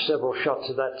I'd have several shots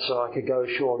of that so I could go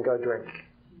ashore and go drink.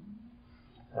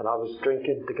 And I was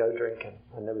drinking to go drinking,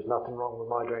 and there was nothing wrong with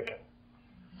my drinking.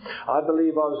 I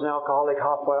believe I was an alcoholic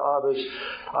halfway.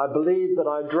 I believe that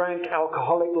I drank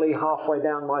alcoholically halfway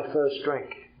down my first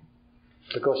drink,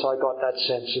 because I got that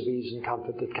sense of ease and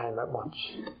comfort that came at once.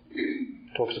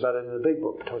 Talks about it in the big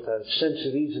book. Talks about a sense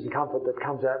of ease and comfort that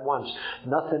comes at once.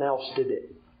 Nothing else did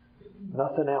it.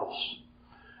 Nothing else.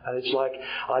 And it's like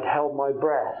I'd held my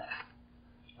breath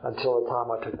until the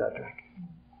time I took that drink.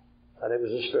 And it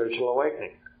was a spiritual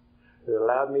awakening. It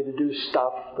allowed me to do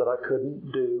stuff that I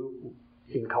couldn't do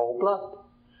in cold blood.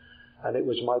 And it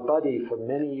was my buddy for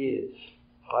many years.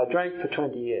 I drank for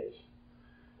 20 years.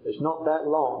 It's not that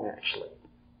long, actually.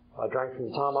 I drank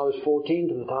from the time I was 14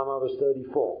 to the time I was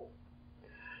 34.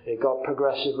 It got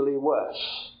progressively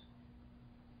worse.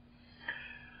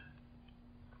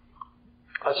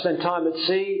 I spent time at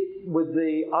sea with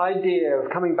the idea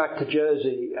of coming back to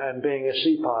Jersey and being a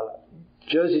sea pilot.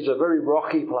 Jersey's a very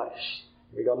rocky place.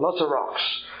 We got lots of rocks.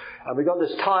 And we got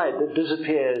this tide that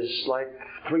disappears like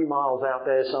 3 miles out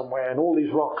there somewhere, and all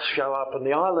these rocks show up, and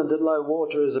the island at low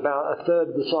water is about a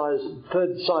third the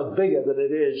size bigger than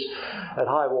it is at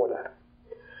high water.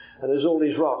 And there's all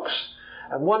these rocks.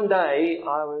 And one day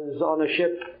I was on a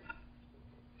ship,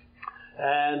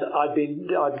 and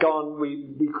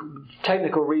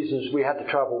technical reasons we had to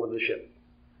travel with the ship.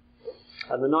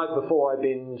 And the night before I'd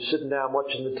been sitting down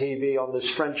watching the TV on this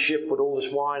French ship with all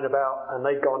this wine about, and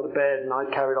they'd gone to bed, and I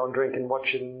carried on drinking,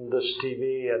 watching this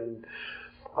TV, and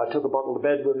I took a bottle to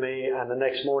bed with me, and the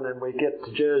next morning we get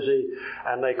to Jersey,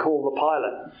 and they call the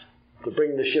pilot to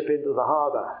bring the ship into the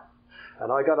harbour.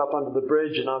 And I got up under the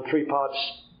bridge, and I'm 3 parts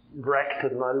wrecked,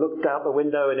 and I looked out the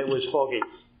window, and it was foggy.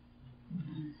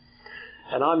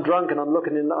 And I'm drunk, and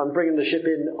I'm bringing the ship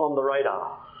in on the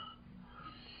radar.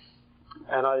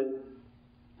 And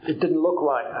it didn't look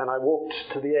right, and I walked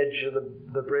to the edge of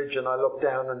the bridge, and I looked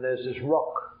down, and there's this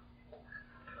rock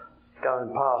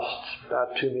going past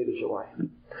about 2 meters away.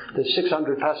 There's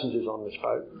 600 passengers on this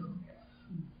boat.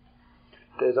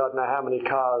 There's I don't know how many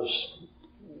cars.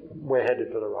 We're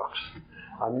headed for the rocks.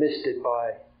 I missed it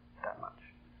by that much.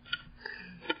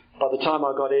 By the time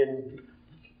I got in,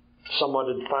 someone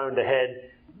had phoned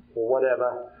ahead or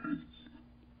whatever.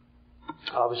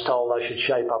 I was told I should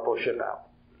shape up or ship out.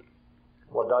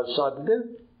 What did I decide to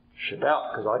do? Ship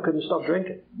out, because I couldn't stop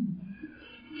drinking.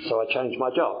 So I changed my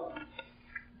job.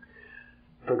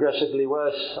 Progressively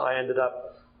worse, I ended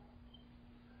up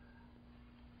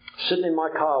sitting in my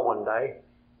car one day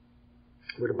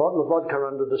with a bottle of vodka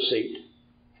under the seat,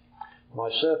 my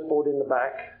surfboard in the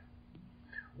back,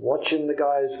 watching the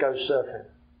guys go surfing,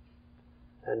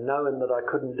 and knowing that I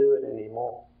couldn't do it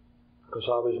anymore because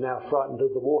I was now frightened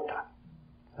of the water,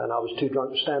 and I was too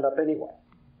drunk to stand up anyway.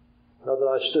 Not that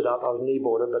I stood up, I was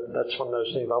knee-boarder, but that's one of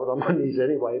those things. I was on my knees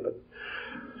anyway.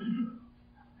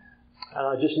 And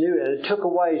I just knew it. And it took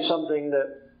away something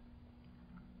that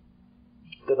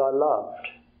I loved,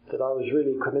 that I was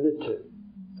really committed to.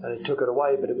 And it took it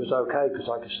away, but it was okay because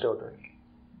I could still drink.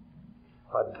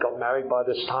 I'd got married by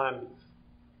this time.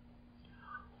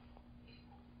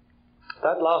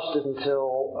 That lasted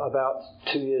until about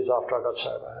 2 years after I got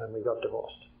sober, and we got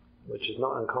divorced, which is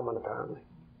not uncommon apparently.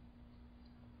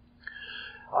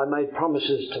 I made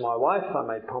promises to my wife, I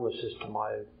made promises to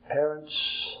my parents,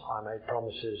 I made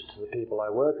promises to the people I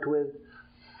worked with.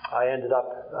 I ended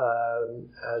up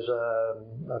as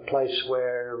a place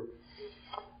where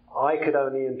I could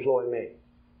only employ me.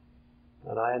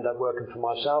 And I ended up working for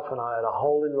myself, and I had a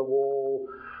hole-in-the-wall,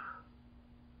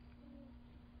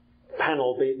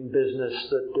 panel-beaten business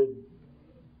that did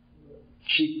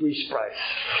cheap respray.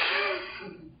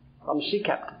 I'm a sea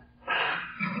captain.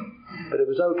 But it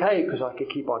was okay because I could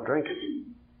keep on drinking.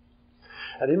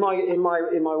 And in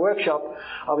my workshop,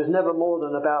 I was never more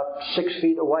than about 6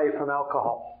 feet away from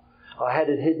alcohol. I had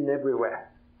it hidden everywhere.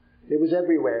 It was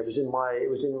everywhere. It was in my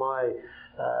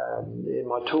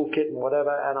toolkit and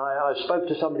whatever. And I spoke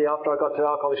to somebody after I got to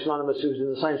Alcoholics Anonymous who was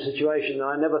in the same situation, and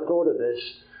I never thought of this.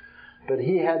 But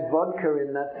he had vodka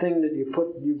in that thing that you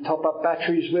top up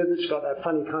batteries with. It's got that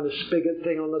funny kind of spigot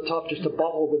thing on the top, just a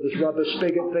bottle with this rubber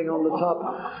spigot thing on the top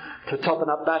for topping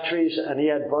up batteries, and he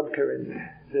had vodka in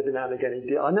there. Every now and again he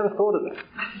did. I never thought of that.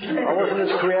 I wasn't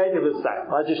as creative as that.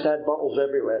 I just had bottles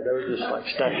everywhere. They were just like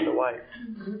stashed away.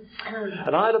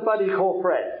 And I had a buddy called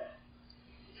Fred.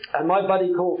 And my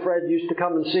buddy called Fred used to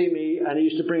come and see me, and he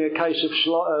used to bring a case of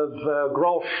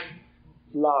Grolsch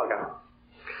lager.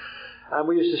 And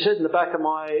we used to sit in the back of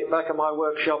my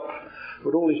workshop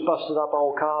with all these busted up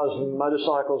old cars and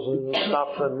motorcycles and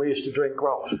stuff, and we used to drink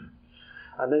Grolsch.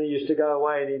 And then he used to go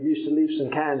away, and he used to leave some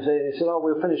cans there, and he said, "Oh,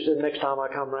 we'll finish it next time I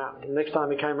come round." And the next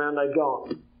time he came round, they'd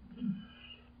gone.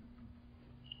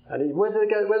 And where did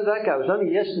that go? It was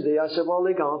only yesterday. I said, "Well,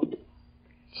 they're gone."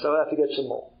 So I have to get some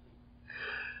more.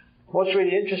 What's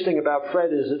really interesting about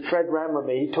Fred is that Fred ran with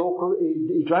me. He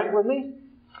drank with me.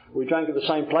 We drank at the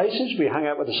same places. We hung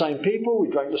out with the same people. We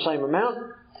drank the same amount.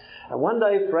 And one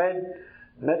day Fred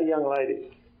met a young lady.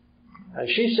 And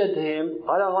she said to him,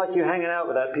 I don't like you hanging out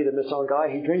with that Peter Misson guy.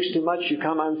 He drinks too much. You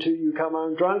come home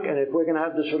drunk. And if we're going to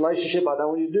have this relationship, I don't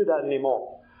want you to do that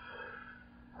anymore.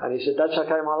 And he said, that's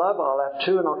okay, my love. I'll have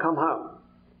 2 and I'll come home.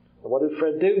 And what did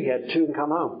Fred do? He had 2 and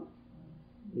come home.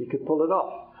 He could pull it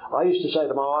off. I used to say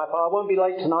to my wife, I won't be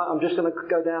late tonight. I'm just going to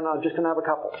go down. I'm just going to have a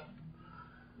couple.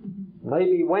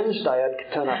 Maybe Wednesday I'd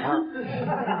turn up home.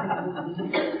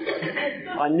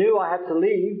 I knew I had to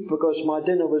leave because my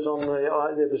dinner was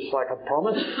it was like a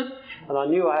promise. And I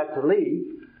knew I had to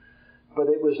leave. But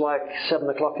it was like 7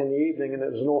 o'clock in the evening and it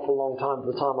was an awful long time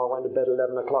to the time I went to bed at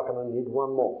 11 o'clock and I needed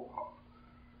one more.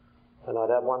 And I'd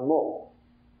have one more.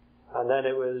 And then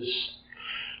it was,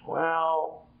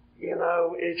 well, you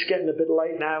know, it's getting a bit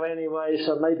late now anyway,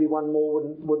 so maybe one more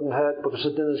wouldn't hurt because the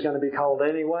dinner's going to be cold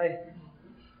anyway.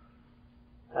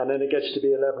 And then it gets to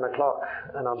be 11 o'clock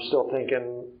and I'm still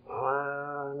thinking,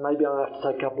 maybe I'll have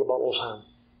to take a couple of bottles home.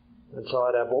 And so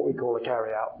I'd have what we call a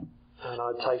carry-out. And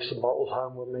I'd take some bottles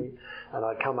home with me and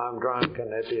I'd come home drunk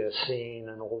and there'd be a scene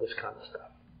and all this kind of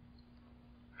stuff.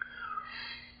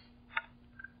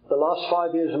 The last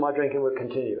 5 years of my drinking were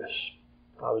continuous.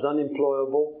 I was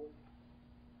unemployable.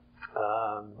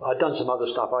 I'd done some other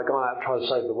stuff. I'd gone out and tried to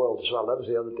save the world as well. That was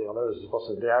the other deal. That was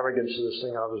the arrogance of this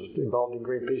thing. I was involved in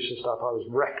Greenpeace and stuff. I was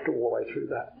wrecked all the way through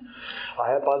that.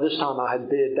 By this time I had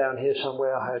beard down here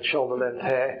somewhere. I had shoulder-length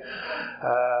hair.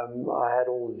 I had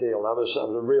all the deal. I was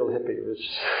a real hippie.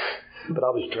 But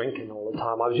I was drinking all the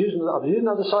time. I was using other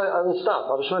stuff. I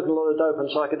was smoking a lot of dope and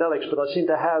psychedelics, but I seemed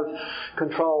to have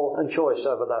control and choice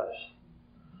over those.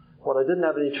 What I didn't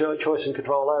have any choice and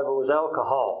control over was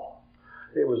alcohol.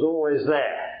 It was always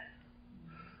there.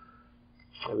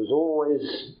 It was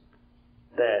always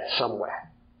there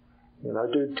somewhere. You know,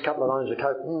 do a couple of lines of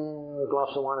coke, a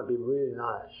glass of wine would be really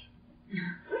nice. You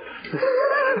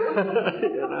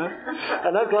know?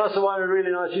 And that glass of wine was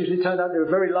really nice usually turned out into a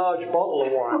very large bottle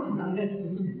of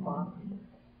wine.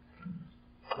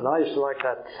 And I used to like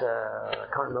that, I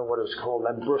can't remember what it was called,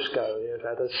 Lambrusco. It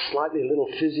had a slightly little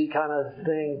fizzy kind of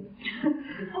thing.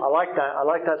 I like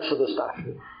that sort of stuff.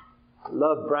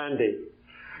 Love brandy.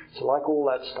 So I like all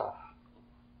that stuff.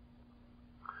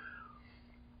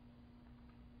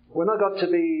 When I got to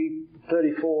be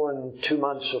 34 and 2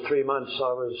 months or 3 months,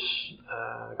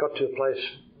 I got to a place.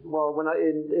 Well,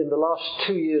 in the last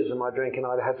 2 years of my drinking,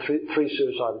 I had three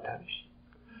suicide attempts.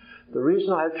 The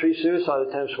reason I had 3 suicide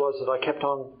attempts was that I kept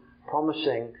on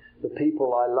promising the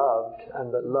people I loved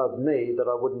and that loved me that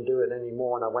I wouldn't do it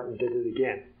anymore, and I went and did it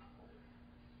again.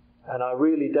 And I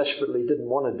really desperately didn't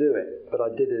want to do it, but I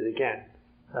did it again.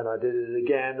 And I did it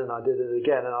again, and I did it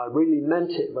again. And I really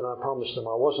meant it when I promised them.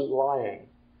 I wasn't lying.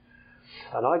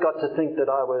 And I got to think that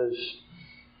I was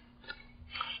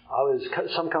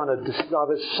some kind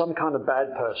of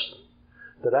bad person.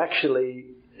 That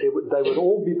actually they would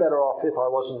all be better off if I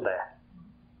wasn't there.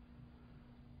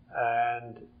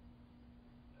 And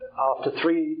after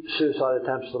 3 suicide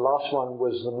attempts, the last one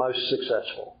was the most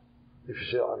successful, if you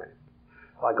see what I mean.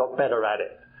 I got better at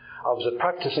it. I was a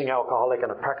practicing alcoholic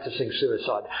and a practicing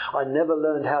suicide. I never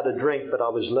learned how to drink, but I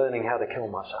was learning how to kill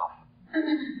myself,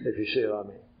 if you see what I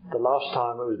mean. The last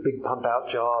time it was a big pump-out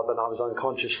job and I was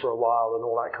unconscious for a while and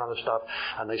all that kind of stuff,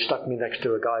 and they stuck me next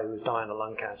to a guy who was dying of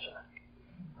lung cancer.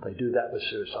 They do that with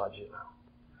suicide, you know.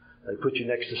 They put you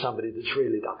next to somebody that's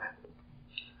really dying.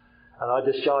 And I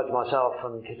discharged myself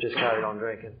and just carried on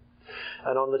drinking.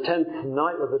 And on the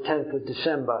night of the 10th of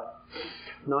December,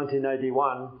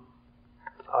 1981,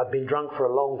 I'd been drunk for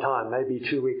a long time, maybe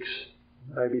 2 weeks,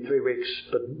 maybe 3 weeks,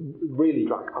 but really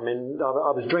drunk. I mean,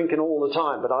 I was drinking all the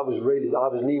time, but I was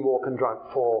knee-walking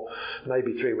drunk for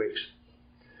maybe 3 weeks.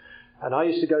 And I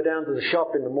used to go down to the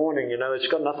shop in the morning, you know, it's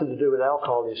got nothing to do with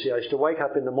alcohol, you see. I used to wake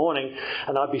up in the morning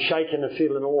and I'd be shaking and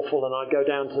feeling awful, and I'd go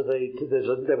down to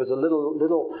there was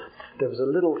a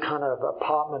little kind of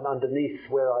apartment underneath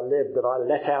where I lived that I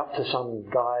let out to some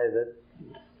guy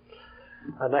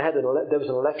and there was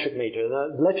an electric meter.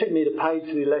 And the electric meter paid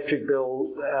for the electric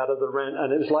bill out of the rent,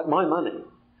 and it was like my money.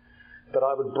 But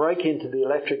I would break into the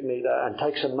electric meter and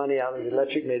take some money out of the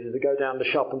electric meter to go down the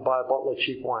shop and buy a bottle of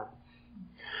cheap wine.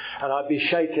 And I'd be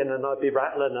shaking and I'd be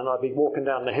rattling and I'd be walking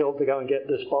down the hill to go and get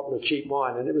this bottle of cheap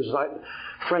wine. And it was like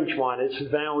French wine. It's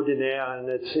vowed in air, and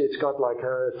it's got like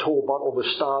a tall bottle with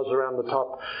stars around the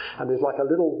top. And there's like a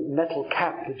little metal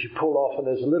cap that you pull off, and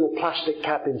there's a little plastic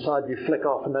cap inside you flick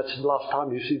off, and that's the last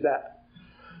time you see that.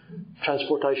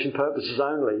 transportation purposes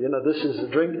only. You know, this is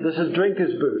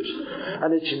drinker's booze.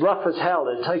 And it's rough as hell.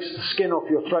 It takes the skin off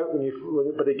your throat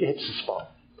but it hits the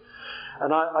spot.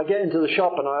 And I get into the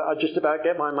shop and I just about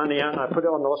get my money out and I put it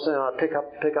on the and I pick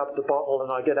up the bottle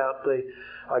and I get out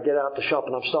the shop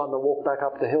and I'm starting to walk back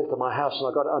up the hill to my house and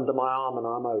I got it under my arm and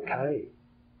I'm okay.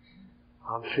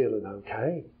 I'm feeling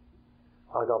okay.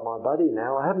 I got my buddy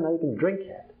now. I haven't even drink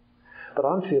yet, but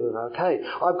I'm feeling okay.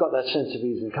 I've got that sense of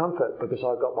ease and comfort because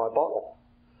I've got my bottle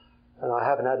and I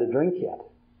haven't had a drink yet.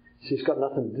 See, it's got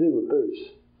nothing to do with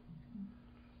booze.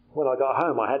 When I got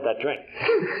home, I had that drink.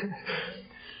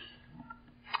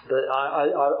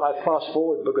 I fast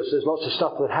forward because there's lots of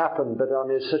stuff that happened, but I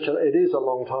mean, it is a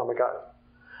long time ago.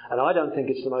 And I don't think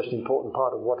it's the most important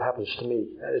part of what happens to me.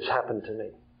 It's happened to me.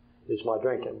 It's my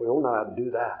drinking. We all know how to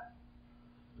do that.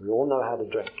 We all know how to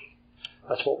drink.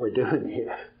 That's what we're doing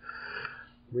here.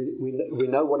 We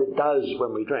know what it does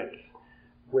when we drink.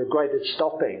 We're great at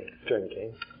stopping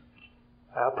drinking.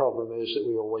 Our problem is that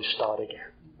we always start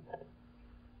again.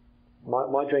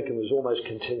 My drinking was almost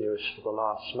continuous for the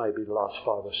last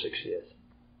 5 or 6 years.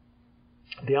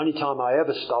 The only time I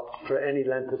ever stopped for any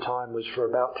length of time was for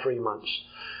about 3 months,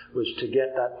 was to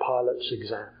get that pilot's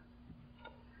exam.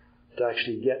 To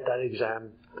actually get that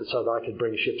exam so that I could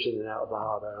bring ships in and out of the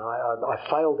harbour. And I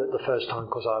failed it the first time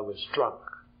because I was drunk.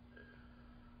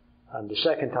 And the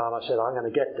second time I said, I'm going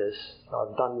to get this.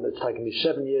 It's taken me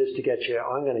 7 years to get here.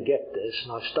 I'm going to get this.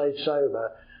 And I stayed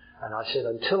sober. And I said,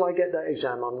 until I get that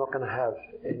exam, I'm not going to have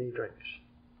any drinks.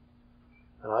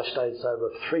 And I stayed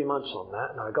sober for 3 months on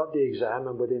that. And I got the exam.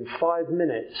 And within 5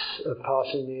 minutes of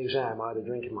passing the exam, I had a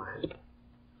drink in my hand.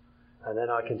 And then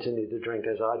I continued to drink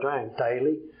as I drank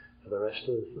daily for the rest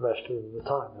of the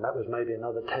time. And that was maybe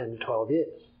another 10, 12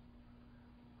 years.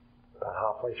 About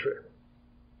halfway through.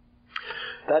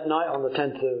 That night on the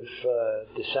 10th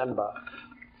of December,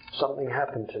 something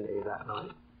happened to me that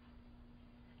night.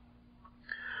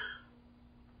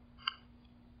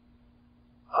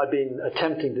 I'd been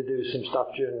attempting to do some stuff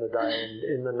during the day, and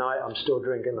in the night I'm still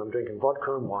drinking. I'm drinking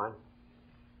vodka and wine.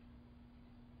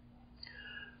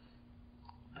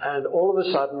 And all of a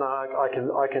sudden,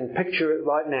 I can picture it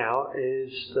right now,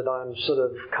 is that I'm sort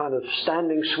of kind of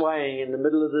standing swaying in the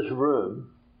middle of this room,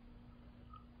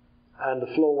 and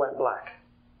the floor went black.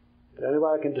 The only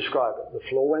way I can describe it, the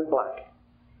floor went black.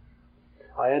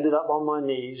 I ended up on my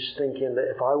knees thinking that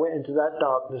if I went into that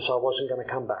darkness, I wasn't going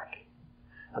to come back.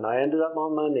 And I ended up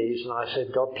on my knees and I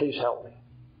said, God, please help me.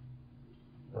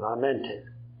 And I meant it.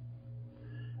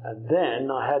 And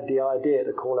then I had the idea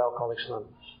to call Alcoholics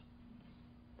Anonymous.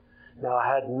 Now,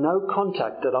 I had no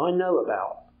contact that I know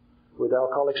about with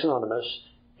Alcoholics Anonymous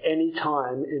any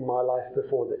time in my life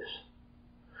before this.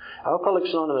 Alcoholics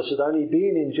Anonymous had only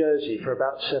been in Jersey for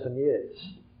about 7 years.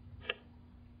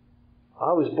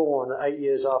 I was born 8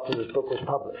 years after this book was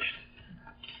published.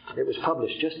 It was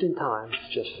published just in time,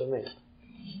 just for me.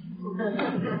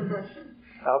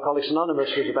 Alcoholics Anonymous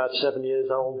was about 7 years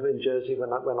old in Jersey when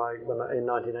in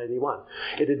 1981.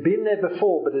 It had been there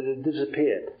before, but it had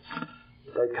disappeared.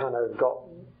 They kind of got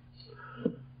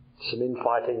some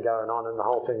infighting going on, and the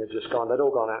whole thing had just gone. They'd all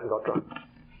gone out and got drunk.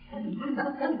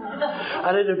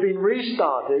 And it had been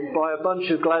restarted by a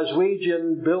bunch of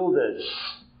Glaswegian builders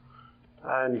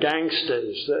and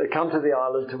gangsters that had come to the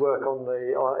island to work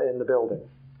in the building.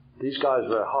 These guys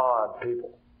were hard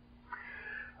people.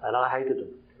 And I hated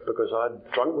them because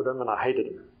I'd drunk with them and I hated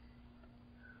them.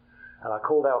 And I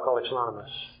called Alcoholics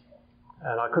Anonymous.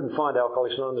 And I couldn't find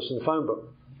Alcoholics Anonymous in the phone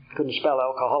book. Couldn't spell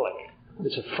alcoholic.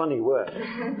 It's a funny word.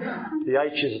 The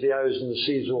H's, the O's and the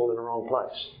C's are all in the wrong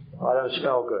place. I don't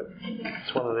spell good.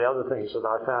 It's one of the other things that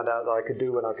I found out that I could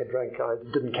do when I could drink. I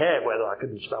didn't care whether I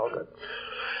couldn't spell good.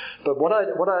 But who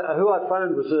I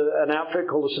phoned was an outfit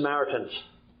called the Samaritans.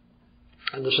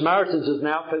 And the Samaritans is an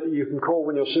outfit that you can call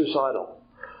when you're suicidal.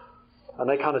 And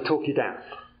they kind of talk you down.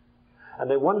 And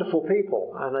they're wonderful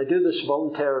people. And they do this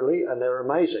voluntarily, and they're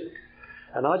amazing.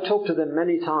 And I talked to them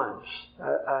many times.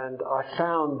 And I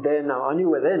found their number. I knew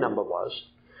where their number was.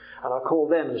 And I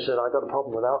called them and said, I've got a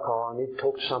problem with alcohol. I need to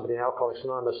talk to somebody in Alcoholics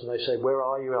Anonymous. And they said, where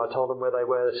are you? And I told them where they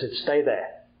were. They said, stay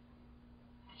there.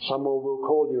 Someone will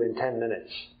call you in 10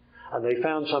 minutes. And they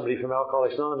found somebody from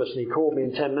Alcoholics Anonymous, and he called me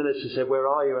in 10 minutes and said, where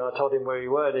are you? And I told him where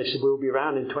you were. And they said, we'll be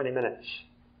around in 20 minutes.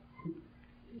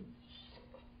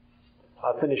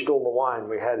 I finished all the wine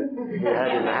we had in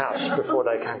the house before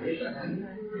they came.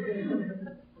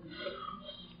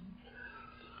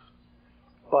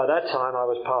 By that time, I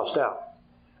was passed out.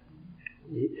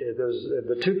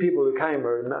 The two people who came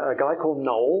were a guy called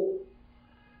Noel,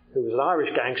 who was an Irish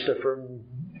gangster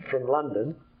from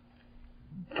London,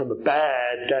 from a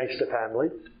bad gangster family,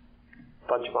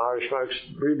 bunch of Irish folks,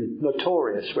 really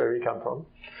notorious where he come from,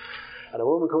 and a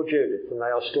woman called Judith, and they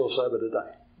are still sober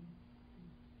today.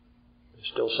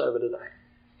 Still sober today.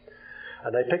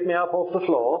 And they picked me up off the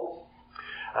floor,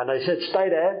 and they said, "Stay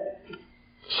there.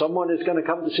 Someone is going to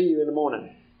come to see you in the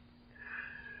morning."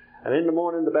 And in the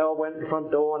morning, the bell went to the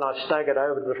front door, and I staggered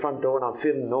over to the front door, and I'm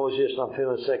feeling nauseous, and I'm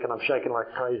feeling sick, and I'm shaking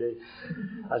like crazy.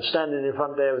 And standing in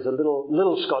front there was a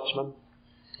little Scotsman.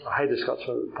 I hated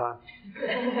Scotsmen at the time.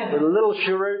 With a little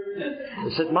cheroot.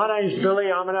 He said, "My name's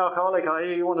Billy. I'm an alcoholic. I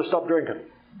hear you want to stop drinking."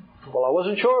 Well, I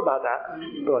wasn't sure about that,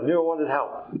 but I knew I wanted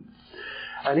help.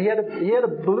 And he had a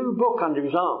blue book under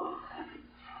his arm,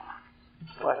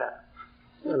 like that,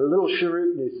 and a little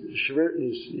cheroot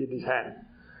in his hand.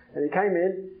 And he came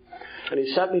in, and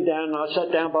he sat me down, and I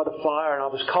sat down by the fire, and I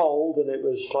was cold, and it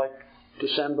was like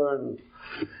December, and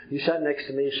he sat next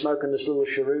to me smoking this little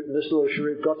cheroot, and this little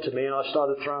cheroot got to me, and I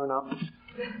started throwing up.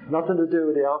 Nothing to do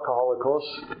with the alcohol, of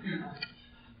course.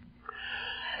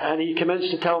 And he commenced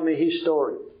to tell me his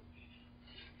story.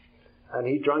 And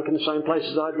he drank in the same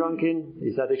places I drank in.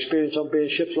 He's had experience on being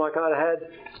ships like I had.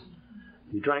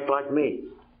 He drank like me.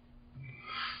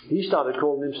 He started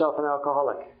calling himself an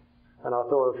alcoholic. And I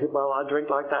thought, well, I drink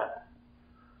like that.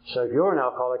 So if you're an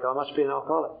alcoholic, I must be an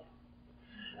alcoholic.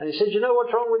 And he said, "You know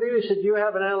what's wrong with you?" He said, "You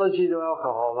have an allergy to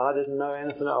alcohol." And I didn't know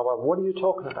anything about it. "What are you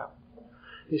talking about?"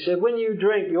 He said, "When you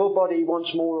drink, your body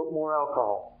wants more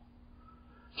alcohol.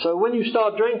 So when you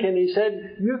start drinking," he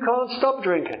said, "you can't stop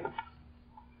drinking."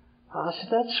 I said,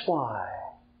 "That's why.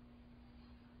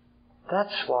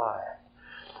 That's why."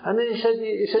 And then he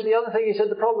said the other thing, he said,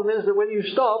 "The problem is that when you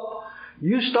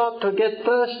start to get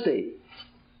thirsty.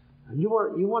 And you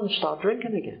want to start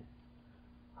drinking again."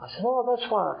 I said, "Oh, that's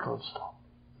why I can't stop."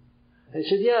 And he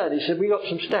said, "Yeah." And he said, "We got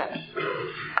some steps."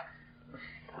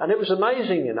 And it was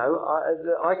amazing, you know.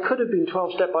 I could have been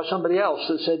 12-stepped by somebody else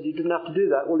that said you didn't have to do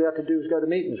that. All you had to do was go to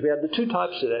meetings. We had the two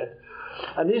types there.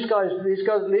 And these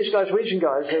region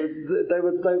guys, they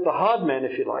were the hard men,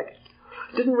 if you like,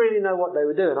 didn't really know what they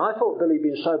were doing. I thought Billy had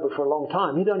been sober for a long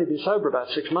time. He'd only been sober about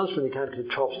 6 months when he came to the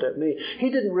 12-step meet. He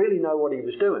didn't really know what he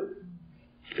was doing.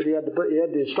 But he had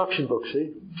the instruction book,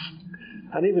 see?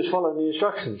 And he was following the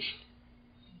instructions.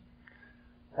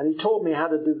 And he taught me how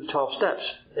to do the 12 steps.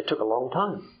 It took a long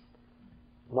time.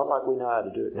 Not like we know how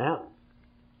to do it now.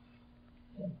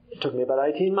 It took me about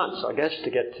 18 months, I guess, to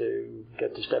get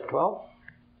to step 12.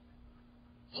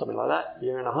 Something like that,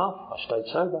 year and a half. I stayed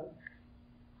sober.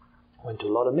 Went to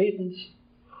a lot of meetings.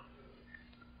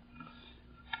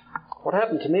 What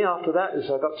happened to me after that is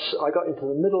I got into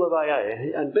the middle of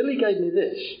AA, and Billy gave me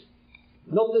this.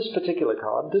 Not this particular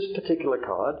card. This particular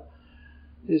card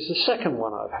is the second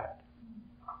one I've had.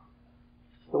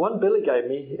 The one Billy gave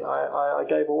me, I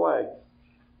gave away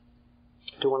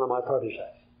to one of my proteges.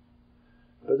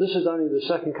 But this is only the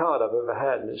second card I've ever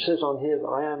had, and it says on here that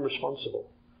I am responsible.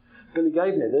 Billy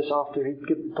gave me this after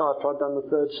I'd done the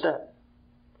third step.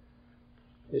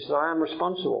 He said, "I am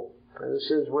responsible." And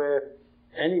this is where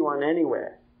anyone,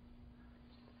 anywhere,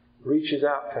 reaches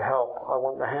out for help. I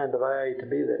want the hand of AA to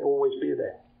be there, always be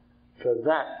there. For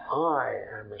that, I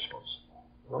am responsible.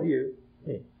 Not you,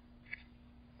 me.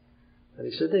 And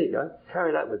he said, "There you go.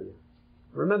 Carry that with you.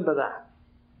 Remember that."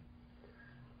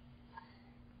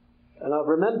 And I've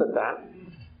remembered that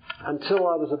until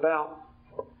I was about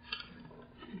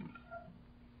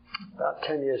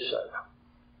 10 years sober.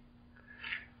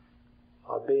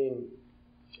 I've been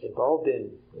involved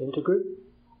in Intergroup.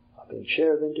 I've been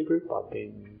chair of Intergroup. I've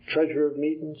been treasurer of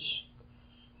meetings.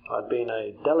 I've been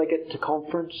a delegate to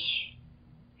conference.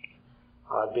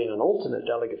 I've been an alternate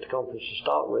delegate to conference to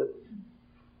start with.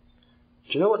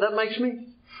 Do you know what that makes me?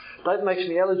 That makes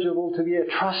me eligible to be a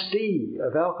trustee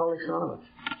of Alcoholics Anonymous.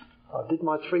 I did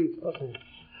my 3.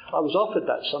 I was offered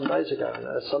that some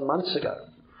months ago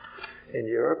in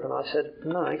Europe, and I said,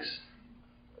 "No, thanks.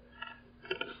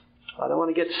 I don't want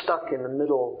to get stuck in the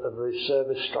middle of the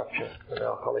service structure of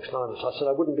Alcoholics Anonymous." I said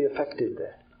I wouldn't be effective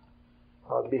there.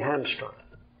 I'd be hamstrung.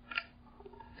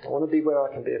 I want to be where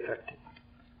I can be effective,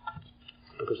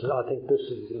 because I think this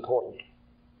is important.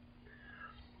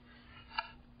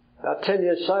 About 10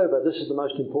 years sober, this is the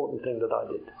most important thing that I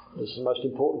did. This is the most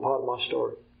important part of my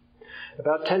story.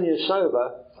 About 10 years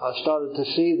sober, I started to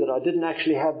see that I didn't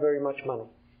actually have very much money.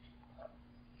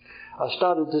 I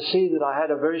started to see that I had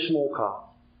a very small car.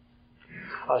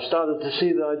 I started to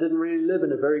see that I didn't really live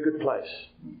in a very good place.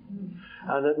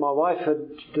 And that my wife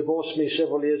had divorced me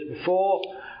several years before,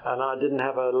 and I didn't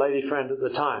have a lady friend at the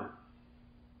time.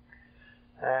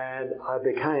 And I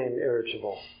became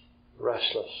irritable,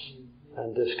 restless,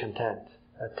 and discontent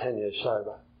at 10 years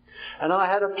sober. And I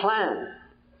had a plan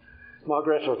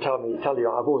Margareta will tell you,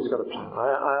 I've always got a plan.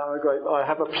 I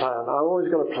have a plan. I've always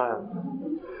got a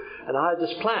plan. And I had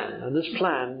this plan, and this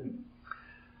plan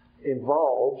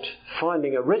involved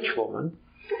finding a rich woman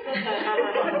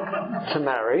to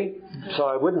marry, so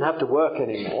I wouldn't have to work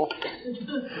anymore,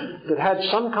 that had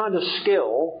some kind of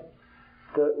skill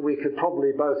that we could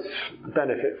probably both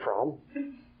benefit from.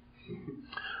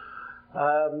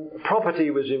 Property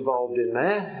was involved in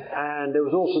there, and there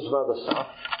was all sorts of other stuff.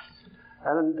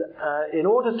 And in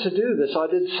order to do this, I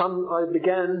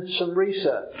began some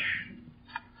research.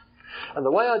 And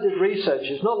the way I did research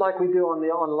is not like we do on the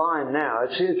online now.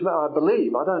 It's I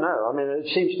believe, I don't know. I mean, it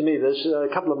seems to me there's a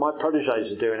couple of my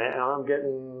proteges are doing it,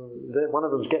 and one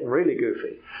of them's getting really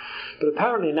goofy. But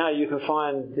apparently now you can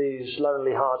find these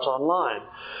Lonely Hearts online.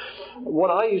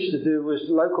 What I used to do was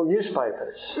local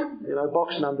newspapers,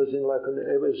 box numbers in local.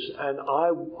 And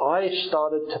I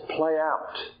started to play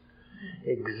out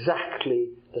exactly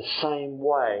the same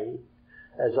way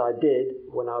as I did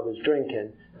when I was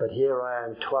drinking, but here I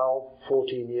am 12,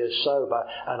 14 years sober,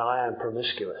 and I am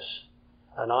promiscuous.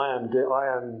 And I am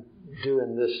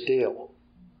doing this deal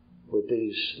with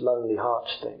these Lonely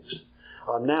Hearts things.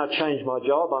 I've now changed my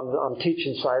job. I'm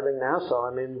teaching sailing now, so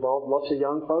I'm involved. Lots of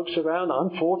young folks around.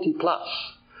 I'm 40 plus.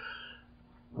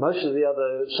 Most of the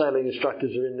other sailing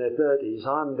instructors are in their 30s.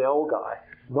 I'm the old guy.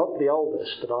 Not the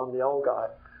oldest, but I'm the old guy.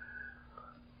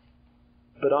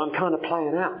 But I'm kind of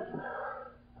playing out.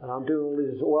 And I'm doing all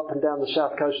these, all up and down the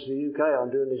south coast of the UK,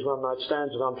 I'm doing these one-night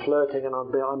stands, and I'm flirting, and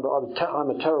I'm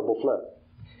a terrible flirt.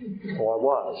 Or I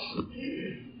was.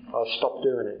 I've stopped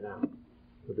doing it now.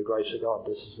 With the grace of God,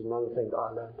 this is another thing that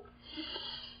I learned.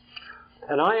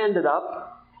 And I ended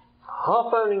up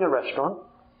half owning a restaurant.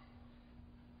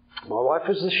 My wife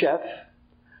was the chef.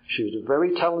 She was a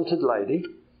very talented lady.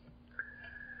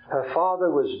 Her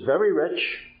father was very rich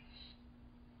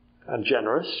and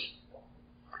generous.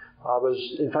 I was,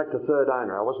 in fact, the third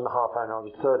owner. I wasn't a half owner, I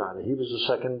was the third owner. He was the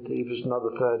second, he was another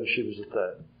third, and she was the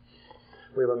third.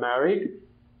 We were married,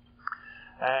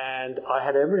 and I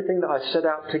had everything that I set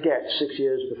out to get 6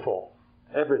 years before.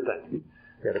 Everything.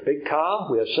 We had a big car,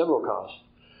 we had several cars.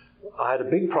 I had a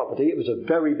big property, it was a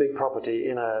very big property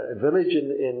in a village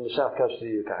in the south coast of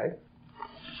the UK.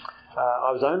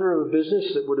 I was owner of a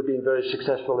business that would have been very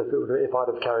successful if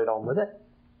I'd have carried on with it.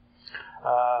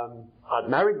 I'd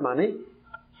married money.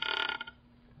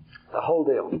 The whole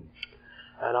deal.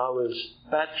 And I was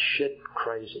batshit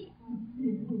crazy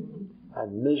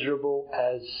and miserable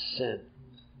as sin.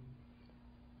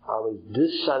 I was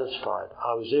dissatisfied.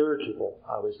 I was irritable.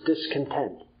 I was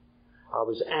discontent. I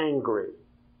was angry.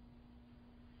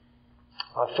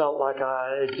 I felt like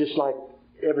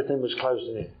everything was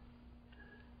closing in.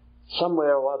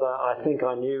 Somewhere or other, I think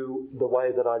I knew the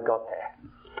way that I got there.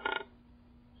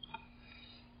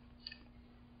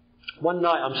 One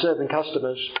night I'm serving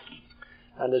customers,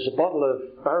 and there's a bottle of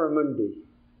Barramundi.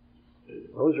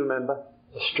 I always remember,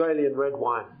 Australian red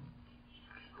wine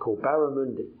called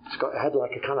Barramundi. It had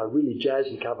like a kind of really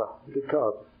jazzy cover, good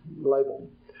cover, label.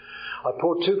 I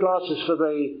poured 2 glasses for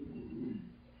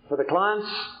the clients.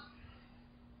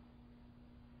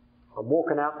 I'm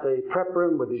walking out the prep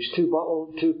room with these 2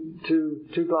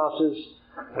 glasses,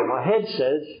 and my head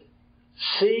says,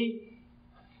 "See,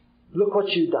 look what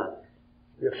you've done.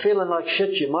 You're feeling like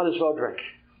shit, you might as well drink."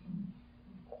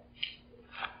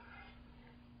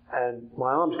 And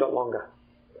my arms got longer.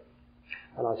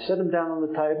 And I set them down on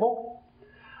the table,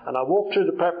 and I walked through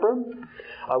the prep room.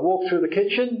 I walked through the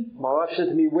kitchen. My wife said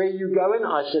to me, "Where are you going?"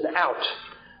 I said, "Out."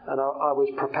 And I was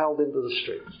propelled into the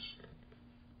streets.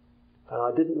 And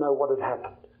I didn't know what had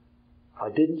happened. I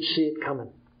didn't see it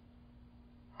coming.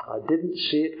 I didn't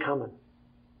see it coming.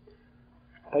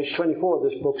 Page 24 of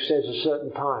this book says a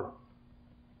certain time.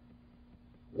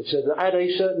 It said that at a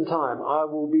certain time I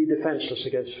will be defenseless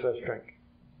against the first drink.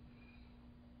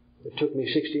 It took me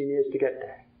 16 years to get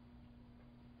there.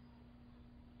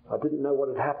 I didn't know what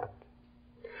had happened.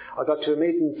 I got to a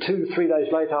meeting 2-3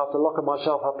 days later after locking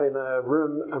myself up in a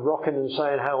room and rocking and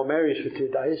saying Hail Marys for 2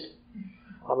 days.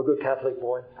 I'm a good Catholic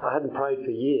boy. I hadn't prayed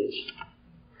for years.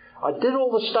 I did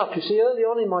all the stuff. You see, early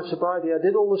on in my sobriety, I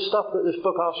did all the stuff that this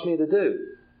book asked me to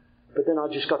do. But then I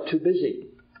just got too busy.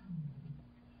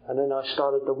 And then I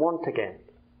started to want again.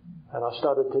 And I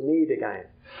started to need again.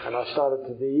 And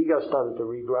the ego started to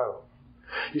regrow.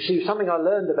 You see, something I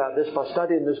learned about this by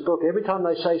studying this book, every time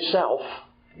they say self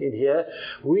in here,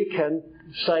 we can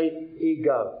say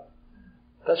ego.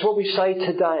 That's what we say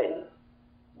today.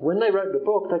 When they wrote the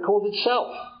book, they called it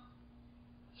self.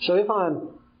 So if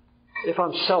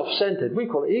I'm self-centered, we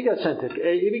call it egocentric.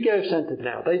 Egocentered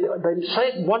now. They say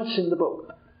it once in the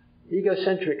book.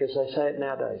 Egocentric as they say it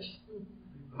nowadays.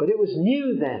 But it was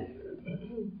new then.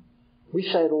 We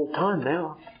say it all the time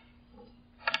now.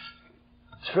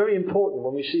 It's very important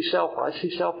when we see self. I see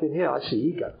self in here, I see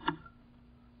ego.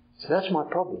 So that's my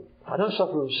problem. I don't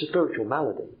suffer from a spiritual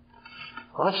malady.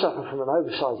 I suffer from an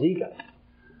oversized ego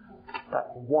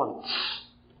that wants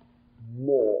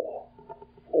more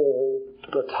all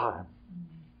the time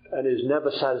and is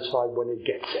never satisfied when it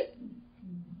gets it.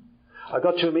 I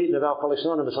got to a meeting of Alcoholics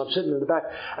Anonymous. I'm sitting in the back,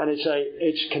 and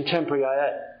it's contemporary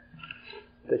AA.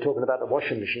 They're talking about the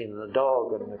washing machine and the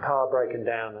dog and the car breaking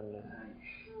down, and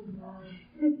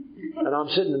I'm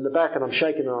sitting in the back and I'm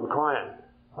shaking and I'm crying.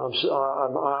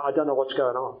 I don't know what's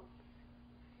going on.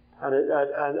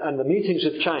 And the meetings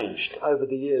have changed. Over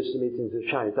the years, the meetings have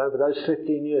changed. Over those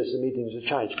 15 years, the meetings have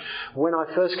changed. When I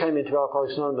first came into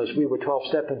Alcoholics Anonymous, we were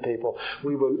 12-stepping people.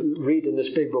 We were reading this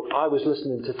big book. I was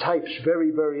listening to tapes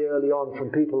very, very early on from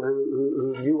people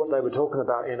who knew what they were talking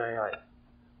about in AA.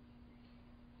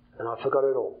 And I forgot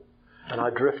it all. And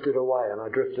I drifted away, and I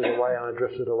drifted away, and I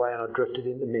drifted away, and I drifted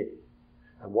into me.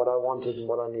 And what I wanted and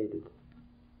what I needed.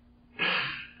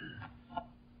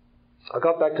 I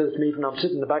got back to this meeting. I'm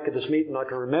sitting in the back of this meeting. I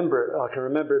can remember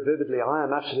it vividly.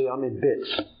 I'm in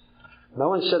bits. No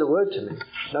one said a word to me.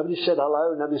 Nobody said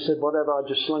hello. Nobody said whatever. I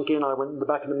just slunk in. I went in the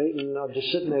back of the meeting, and I'm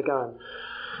just sitting there going,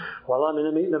 well, I'm in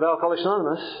a meeting of Alcoholics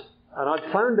Anonymous, and I'd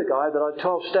phoned a guy that I'd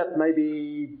 12-stepped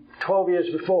maybe 12 years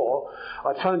before.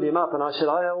 I phoned him up and I said,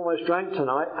 I almost drank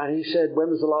tonight. And he said, when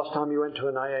was the last time you went to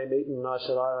an AA meeting? And I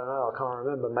said, I don't know, I can't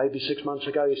remember. Maybe 6 months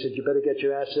ago. He said, you better get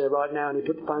your ass there right now. And he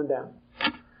put the phone down.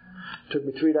 It took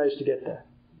me 3 days to get there.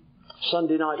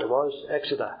 Sunday night it was,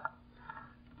 Exeter,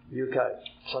 UK.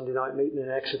 Sunday night meeting in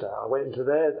Exeter. I went into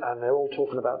there and they're all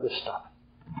talking about this stuff.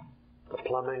 The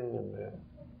plumbing and the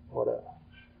whatever.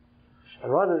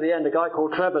 And right at the end, a guy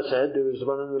called Trevor said, who was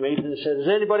running the meeting, and said, is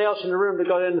there anybody else in the room that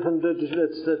got anything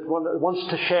that wants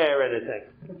to share anything?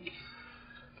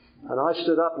 And I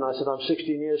stood up and I said, I'm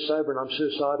 16 years sober and I'm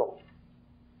suicidal.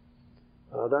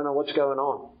 And I don't know what's going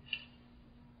on.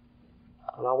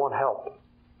 And I want help.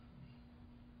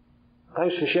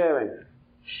 Thanks for sharing.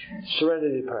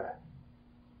 Serenity prayer.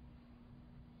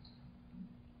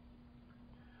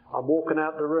 I'm walking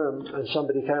out the room and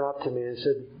somebody came up to me and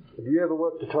said, have you ever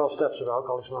worked the 12 steps of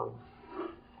Alcoholics Anonymous?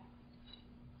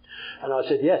 And I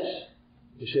said, yes.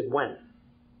 He said, when?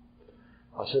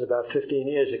 I said, about 15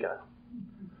 years ago.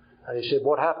 And he said,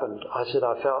 what happened? I said,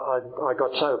 I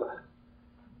got sober.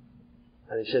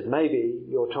 And he said, maybe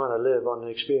you're trying to live on an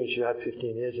experience you had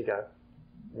 15 years ago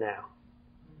now.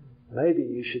 Maybe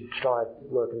you should try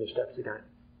working the steps again.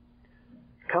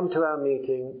 Come to our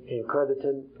meeting in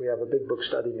Crediton. We have a big book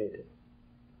study meeting.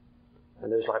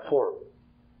 And there's like 4 of them.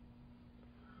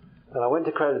 And I went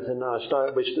to Crediton and I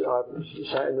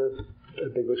sat in a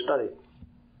big book study.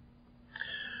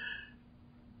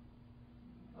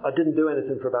 I didn't do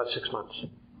anything for about 6 months.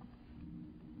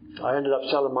 I ended up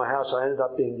selling my house. I ended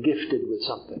up being gifted with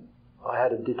something. I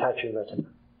had a detaching retina.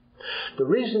 The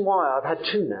reason why, I've had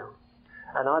 2 now,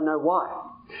 and I know why.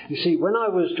 You see, when I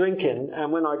was drinking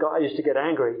and when I used to get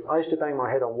angry, I used to bang my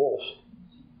head on walls.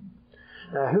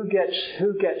 Now, who gets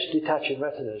detaching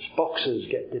retinas? Boxers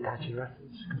get detaching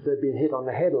retinas because they've been hit on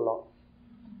the head a lot.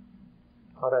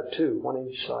 I've had 2, one on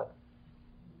each side.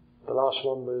 The last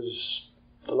one was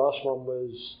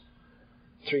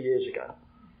 3 years ago.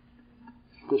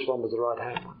 This one was the right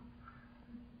hand one.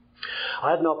 I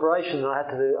had an operation and I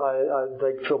had to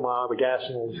they filled my eye with gas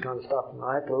and all this kind of stuff, and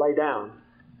I had to lay down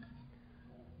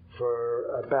for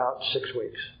about 6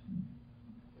 weeks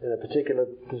in a particular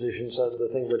position so that the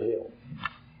thing would heal.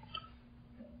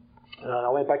 And I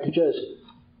went back to Jersey.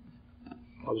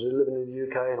 I was living in the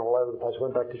UK and all over the place. I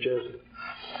went back to Jersey.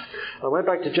 I went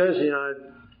back to Jersey and I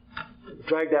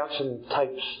dragged out some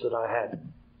tapes that I had.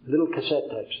 Little cassette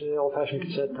tapes, the old-fashioned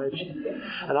cassette tapes.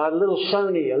 And I had a little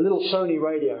Sony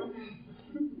radio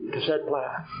cassette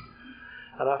player.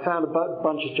 And I found a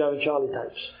bunch of Joe and Charlie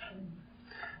tapes.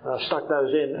 And I stuck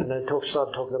those in and then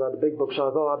started talking about the big book. So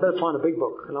I thought, I better find a big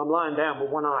book. And I'm lying down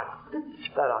with one eye.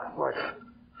 That eye, right.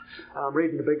 And I'm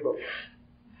reading the big book.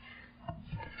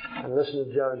 And listening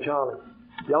to Joe and Charlie.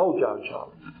 The old Joe and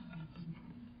Charlie.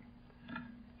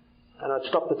 And I'd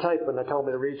stop the tape when they told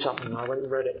me to read something, and I went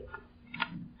and read it.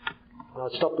 And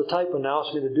I'd stop the tape when they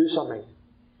asked me to do something,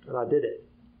 and I did it.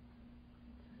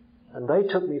 And they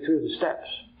took me through the steps.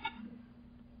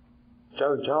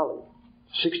 Joe and Charlie.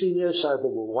 16 years sober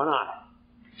with one eye.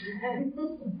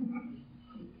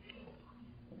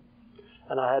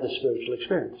 And I had a spiritual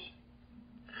experience.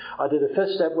 I did a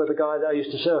 5th step with a guy that I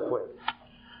used to surf with.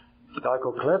 A guy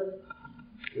called Cliff.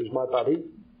 He was my buddy.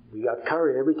 We got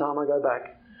curry every time I go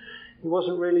back. He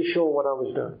wasn't really sure what I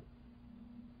was doing.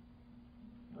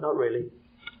 not really.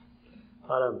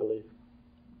 I don't believe.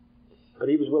 But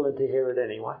he was willing to hear it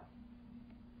anyway.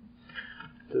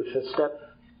 The fifth step,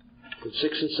 the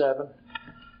 6 and 7,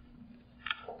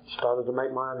 started to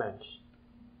make my amends.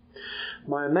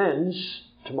 My amends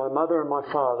to my mother and my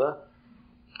father,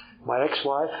 my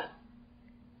ex-wife,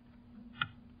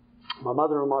 my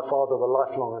mother and my father were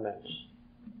lifelong amends.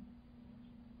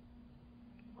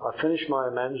 I finished my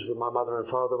amends with my mother and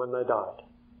father when they died.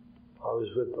 I was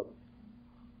with them.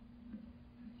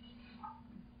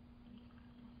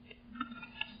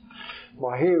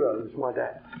 My hero is my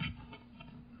dad.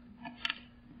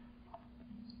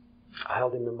 I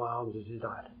held him in my arms as he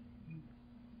died.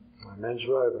 My amends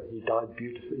were over. He died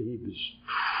beautifully. He was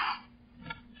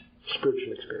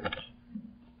spiritual experience.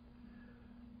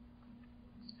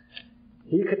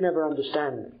 He could never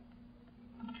understand me.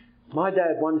 My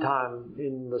dad one time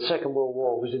in the Second World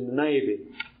War was in the Navy,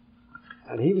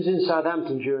 and he was in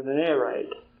Southampton during an air raid.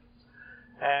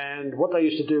 And what they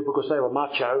used to do, because they were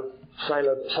macho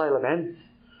sailor men,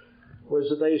 was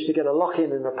that they used to get a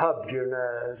lock-in in a pub during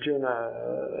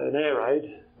an air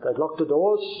raid. They'd lock the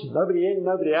doors, nobody in,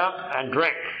 nobody out, and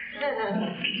drink.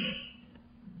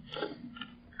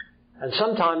 And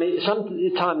sometime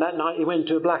that night he went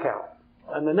into a blackout.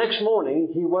 And the next morning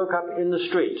he woke up in the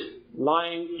street,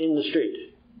 lying in the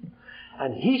street.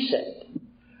 And he said,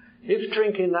 if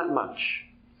drinking that much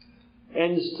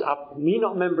ends up me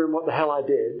not remembering what the hell I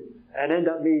did, and end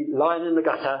up me lying in the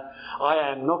gutter,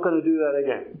 I am not going to do that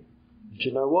again. But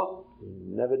you know what?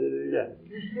 Never did it again.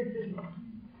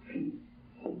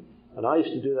 And I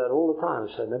used to do that all the time.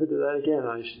 I said, never do that again.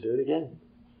 I used to do it again.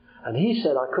 And he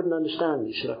said, I couldn't understand.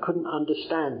 He said, I couldn't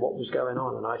understand what was going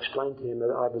on. And I explained to him, that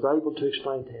I was able to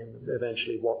explain to him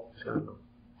eventually what was going on.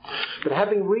 But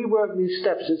having reworked these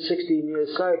steps at 16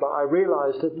 years sober, I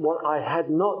realized that what I had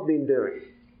not been doing,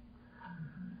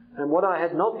 and what I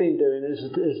had not been doing is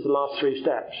the last 3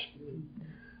 steps,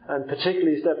 and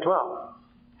particularly step 12,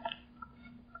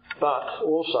 but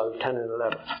also 10 and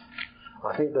 11.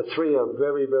 I think the 3 are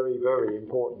very, very, very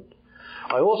important.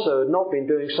 I also had not been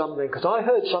doing something, because I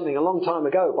heard something a long time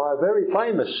ago by a very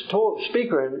famous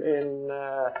speaker in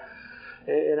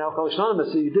Alcoholics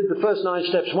Anonymous, that you did the first 9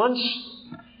 steps once,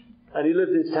 and you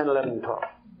lived in 10, 11 and 12.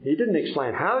 He didn't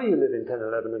explain how you live in 10,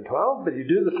 11 and 12, but you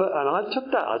do the first, and I took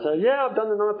that. I said, yeah, I've done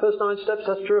the first 9 steps,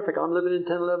 that's terrific. I'm living in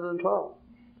 10, 11 and 12.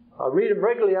 I read them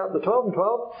regularly out the 12 and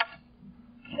 12.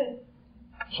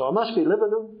 So I must be living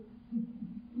them.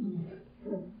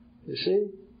 You see?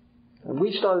 And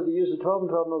we started to use the 12 and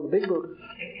 12, not the big book.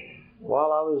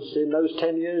 While I was in those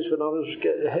 10 years when I was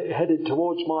headed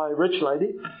towards my rich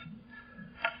lady.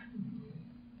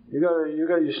 You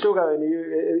still go, and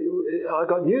I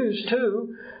got news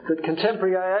too that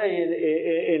contemporary AA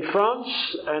in France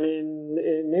and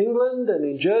in England and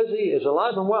in Jersey is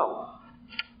alive and well.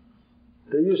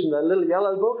 They're using their little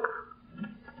yellow book.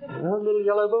 You know, little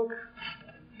yellow book?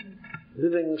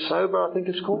 Living Sober, I think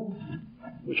it's called.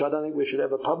 Which I don't think we should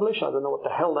ever publish. I don't know what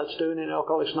the hell that's doing in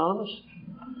Alcoholics Anonymous.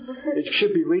 It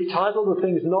should be retitled The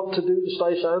Things Not to Do to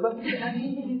Stay Sober.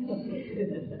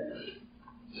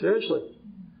 Seriously.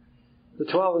 The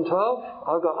 12 and 12,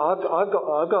 I've got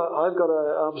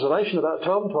an observation about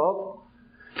 12 and 12.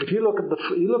 If you look at the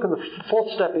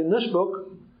 4th step in this book,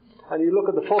 and you look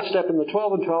at the 4th step in the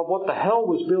 12 and 12, what the hell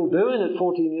was Bill doing at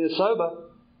 14 years sober?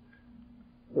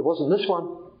 It wasn't this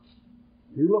one.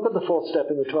 You look at the 4th step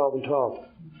in the 12 and 12.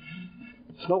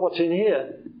 It's not what's in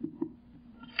here.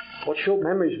 What short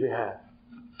memories we have.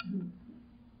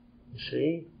 You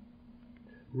see?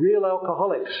 Real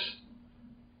alcoholics.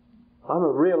 I'm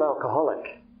a real alcoholic.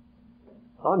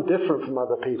 I'm different from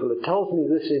other people. It tells me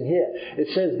this in here. It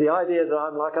says the idea that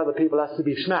I'm like other people has to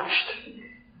be smashed.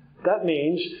 That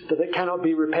means that it cannot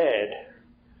be repaired.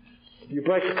 You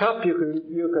break a cup, you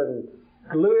can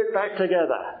glue it back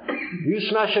together. You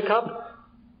smash a cup,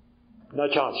 no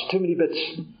chance. Too many bits.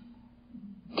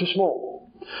 Too small.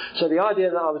 So the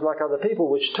idea that I was like other people,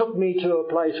 which took me to a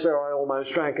place where I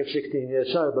almost drank at 16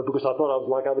 years sober, because I thought I was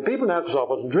like other people now, because I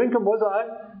wasn't drinking, was I?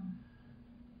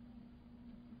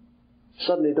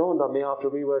 Suddenly dawned on me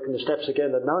after reworking the steps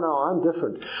again that no, I'm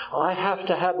different. I have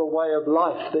to have a way of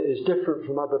life that is different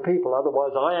from other people.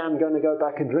 Otherwise I am going to go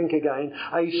back and drink again.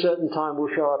 A certain time will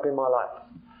show up in my life.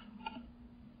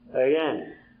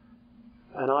 Again.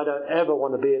 And I don't ever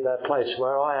want to be at that place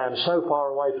where I am so far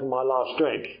away from my last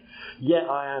drink. Yet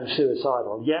I am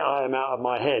suicidal. Yet I am out of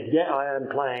my head. Yet I am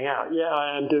playing out. Yet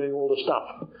I am doing all the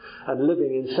stuff. And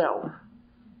living in self.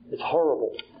 It's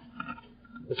horrible.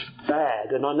 It's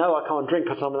bad, and I know I can't drink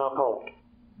because I'm an alcoholic.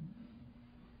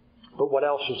 But what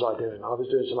else was I doing? I was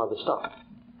doing some other stuff.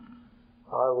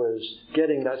 I was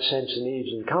getting that sense of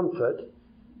ease and comfort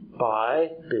by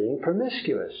being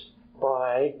promiscuous,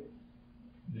 by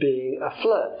being a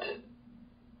flirt.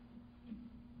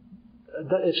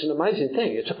 It's an amazing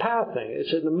thing. It's a power thing.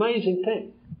 It's an amazing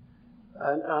thing.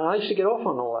 And I used to get off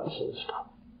on all that sort of stuff.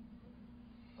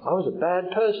 I was a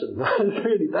bad person. I was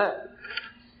really bad.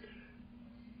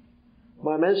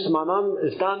 My amends to my mum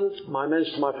is done. My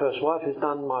amends to my first wife is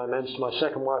done. My amends to my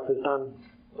second wife is done.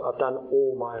 I've done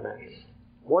all my amends.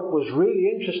 What was really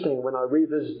interesting when I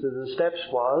revisited the steps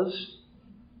was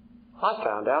I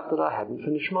found out that I hadn't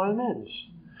finished my amends.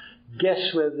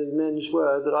 Guess where the amends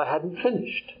were that I hadn't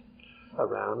finished?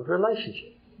 Around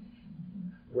relationship.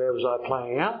 Where was I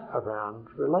playing out? Around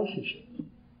relationship.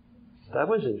 That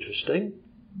was interesting.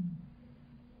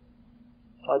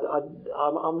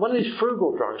 I'm one of these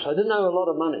frugal drunks. I didn't owe a lot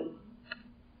of money.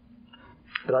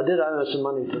 But I did owe some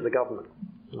money to the government.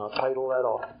 And I paid all that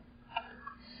off.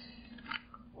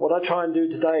 What I try and do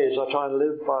today is I try and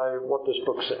live by what this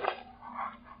book said.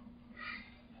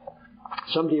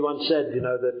 Somebody once said,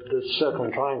 that the circle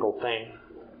and triangle thing,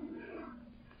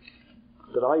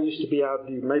 that I used to be out,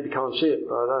 you maybe can't see it,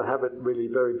 but I don't have it really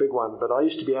very big one, but I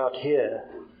used to be out here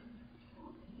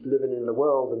living in the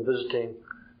world and visiting.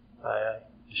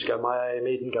 Just go to my AA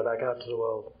meeting, go back out to the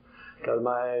world. Go to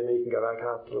my AA meeting, go back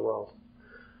out to the world.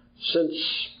 Since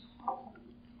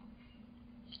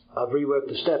I've reworked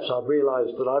the steps, I've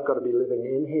realised that I've got to be living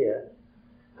in here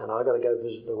and I've got to go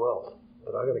visit the world.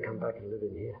 But I've got to come back and live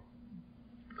in here.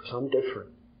 Because I'm different.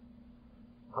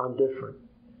 I'm different.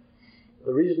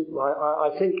 The reason,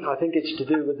 I think it's to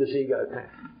do with this ego thing.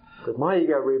 That my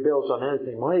ego rebuilds on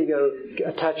anything. My ego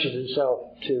attaches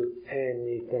itself to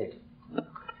anything.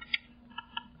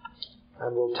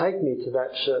 And will take me to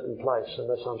that certain place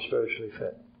unless I'm spiritually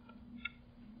fit.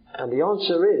 And the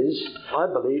answer is, I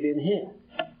believe in here.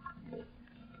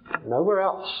 Nowhere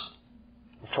else.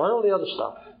 I've tried all the other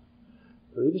stuff.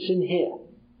 I believe it's in here.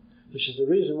 Which is the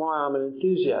reason why I'm an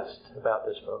enthusiast about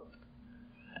this book.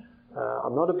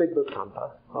 I'm not a big book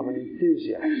thumper. I'm an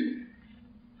enthusiast.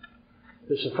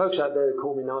 There's some folks out there that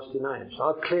call me nasty names.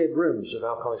 I've cleared rooms of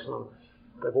Alcoholics Anonymous.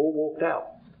 They've all walked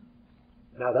out.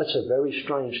 Now that's a very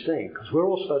strange thing, because we're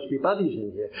all supposed to be buddies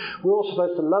in here. We're all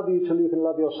supposed to love you till you can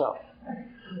love yourself.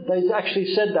 They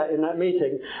actually said that in that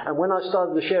meeting, and when I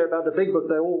started to share about the big book,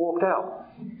 they all walked out.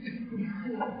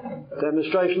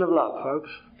 Demonstration of love, folks.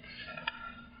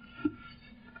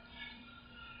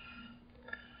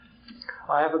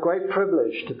 I have a great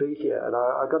privilege to be here, and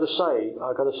I've got to say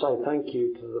thank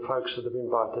you to the folks that have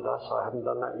invited us. I haven't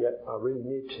done that yet. I really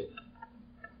need to.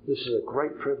 This is a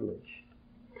great privilege.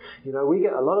 We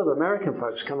get a lot of American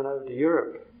folks coming over to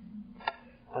Europe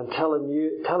and telling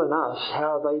us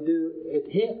how they do it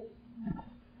here.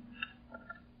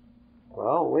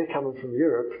 Well, we're coming from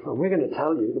Europe, and we're going to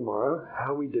tell you tomorrow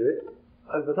how we do it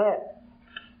over there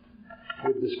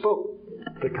with this book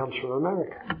that comes from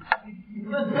America.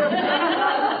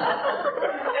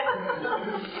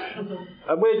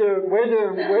 And we're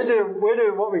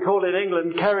doing what we call in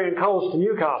England carrying coals to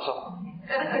Newcastle.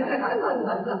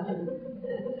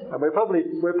 And we're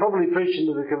probably preaching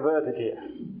to the converted here.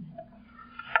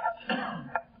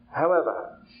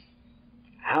 However,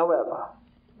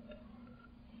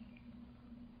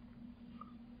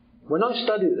 when I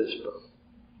study this book,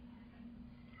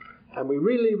 and we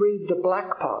really read the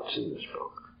black parts in this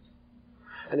book,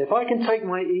 and if I can take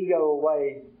my ego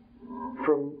away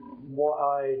from what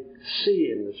I see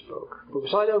in this book,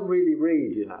 because I don't really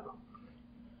read,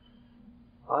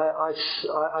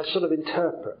 I sort of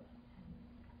interpret.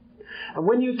 And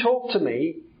when you talk to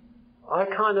me, I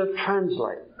kind of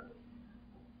translate.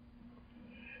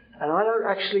 And I don't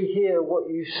actually hear what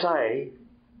you say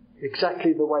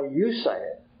exactly the way you say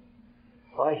it.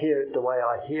 I hear it the way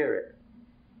I hear it.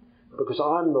 Because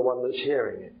I'm the one that's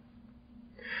hearing it.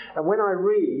 And when I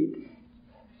read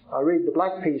the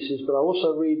black pieces, but I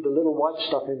also read the little white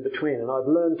stuff in between. And I've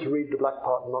learned to read the black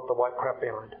part and not the white crap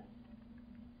behind.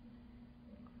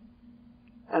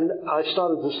 And I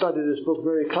started to study this book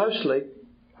very closely,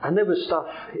 and there was stuff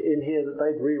in here that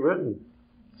they'd rewritten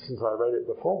since I read it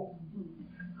before.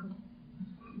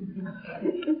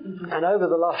 And over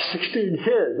the last 16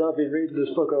 years, I've been reading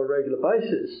this book on a regular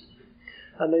basis,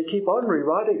 and they keep on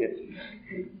rewriting it.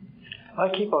 I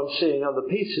keep on seeing other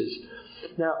pieces.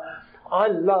 Now, I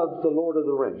love The Lord of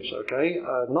the Rings, okay?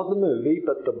 Not the movie,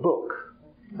 but the book.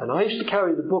 And I used to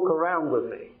carry the book around with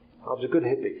me. I was a good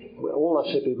hippie. All us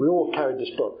hippies, we all carried this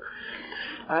book.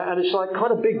 And it's like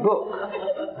quite a big book.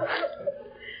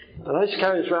 And I used to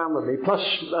carry this around with me, plus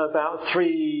about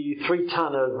three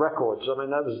ton of records. I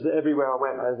mean, that was everywhere I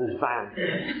went, I had this van.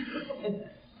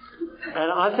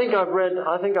 And I think I've read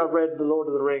The Lord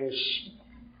of the Rings,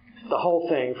 the whole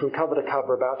thing from cover to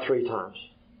cover, about 3 times.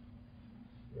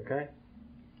 Okay?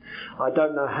 I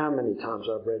don't know how many times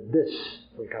I've read this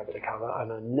from cover to cover,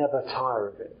 and I never tire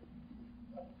of it.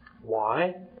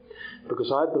 Why?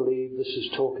 Because I believe this is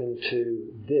talking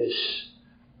to this,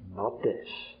 not this.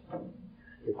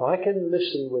 If I can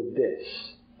listen with this,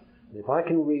 if I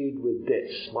can read with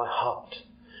this, my heart,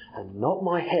 and not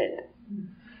my head,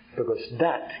 because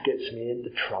that gets me into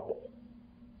trouble.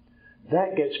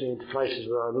 That gets me into places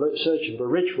where I'm searching for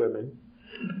rich women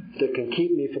that can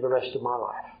keep me for the rest of my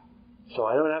life. So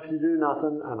I don't have to do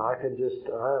nothing, and I can just,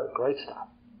 great stuff.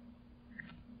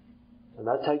 And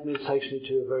that takes me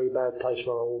to a very bad place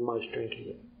where I'm almost drinking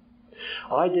it.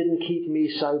 I didn't keep me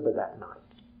sober that night.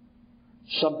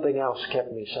 Something else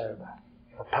kept me sober.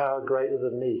 A power greater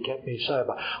than me kept me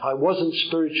sober. I wasn't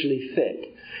spiritually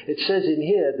fit. It says in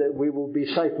here that we will be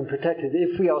safe and protected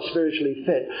if we are spiritually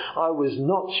fit. I was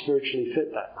not spiritually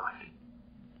fit that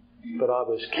night, but I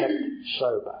was kept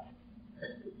sober.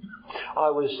 I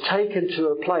was taken to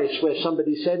a place where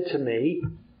somebody said to me,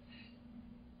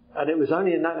 and it was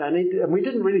only in that, and we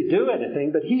didn't really do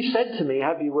anything, but he said to me,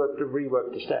 have you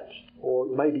reworked the steps? Or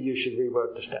maybe you should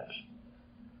rework the steps.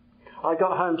 I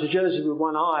got home to Jersey with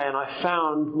one eye, and I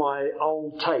found my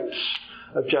old tapes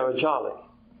of Joe and Charlie.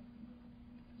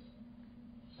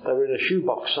 They were in a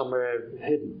shoebox somewhere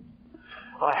hidden.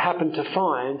 I happened to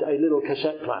find a little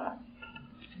cassette player.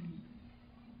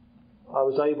 I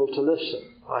was able to listen.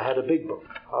 I had a big book.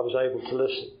 I was able to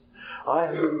listen.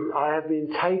 I have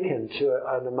been taken to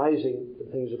an amazing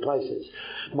things of places.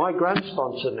 My grand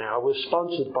sponsor now was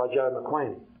sponsored by Joe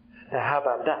McWhane. Now how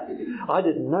about that? I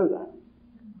didn't know that.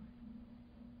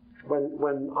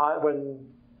 When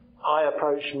I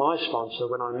approached my sponsor,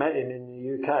 when I met him in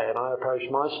the UK and I approached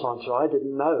my sponsor, I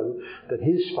didn't know that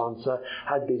his sponsor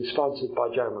had been sponsored by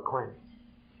Joe McWhane,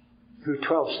 who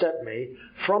 12-stepped me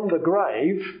from the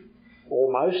grave,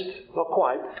 almost, not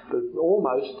quite, but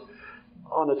almost,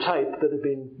 on a tape that had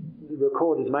been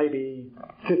recorded maybe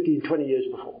 15, 20 years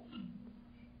before.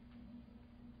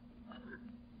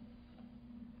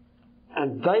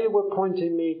 And they were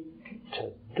pointing me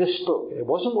to this book. It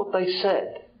wasn't what they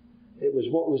said. It was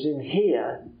what was in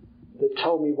here that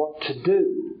told me what to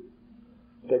do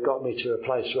that got me to a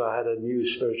place where I had a new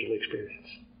spiritual experience.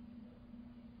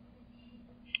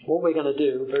 What we're going to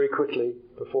do very quickly,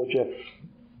 before Jeff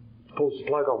pulls the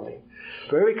plug on me,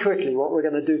 very quickly what we're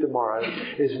going to do tomorrow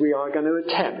is we are going to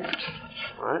attempt,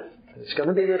 right? It's going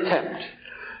to be an attempt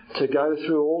to go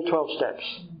through all 12 steps.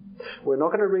 We're not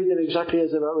going to read them exactly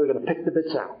as they are. We're going to pick the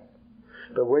bits out.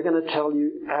 But we're going to tell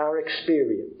you our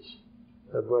experience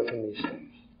of working these steps.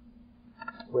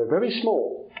 We're very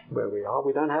small where we are.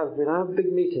 We don't have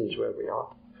big meetings where we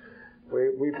are.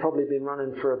 We've probably been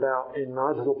running for about, in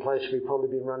my little place, we've probably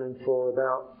been running for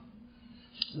about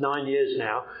 9 years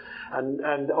now.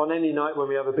 And on any night when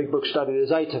we have a big book study,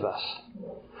 there's 8 of us.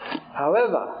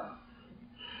 However,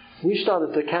 we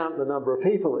started to count the number of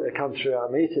people that have come through our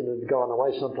meeting and gone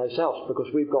away someplace else, because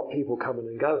we've got people coming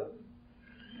and going.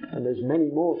 And there's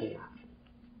many more than that.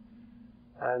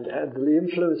 And the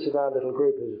influence of our little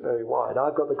group is very wide.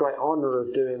 I've got the great honour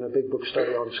of doing a big book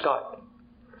study on Skype.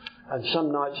 And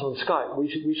some nights on Skype,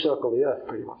 we circle the earth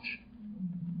pretty much.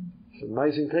 It's an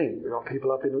amazing thing. We've got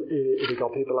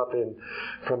people up in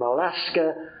from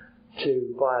Alaska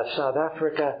to via South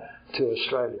Africa to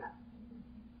Australia.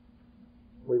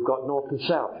 We've got north and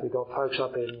south. We've got folks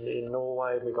up in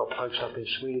Norway. We've got folks up in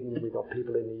Sweden. We've got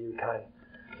people in the UK.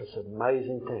 It's an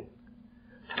amazing thing.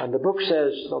 And the book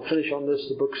says, I'll finish on this,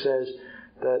 the book says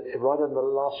that right in the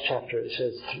last chapter it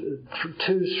says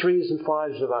 2s, 3s and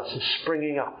 5s of us are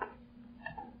springing up.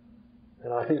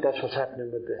 And I think that's what's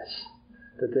happening with this.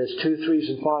 That there's 2, 3s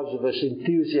and 5s of us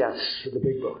enthusiasts for the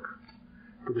big book.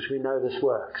 Because we know this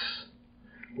works.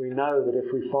 We know that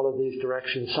if we follow these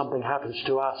directions, something happens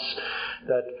to us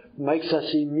that makes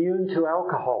us immune to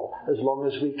alcohol as long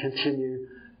as we continue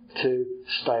to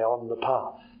stay on the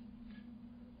path.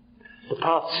 The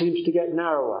path seems to get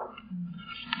narrower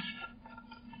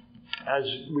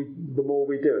the more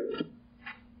we do it.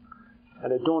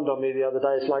 And it dawned on me the other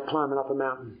day, it's like climbing up a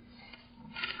mountain.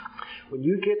 When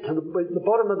you get to the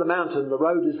bottom of the mountain, the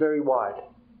road is very wide.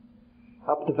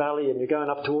 Up the valley, and you're going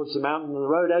up towards the mountain, and the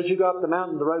road, as you go up the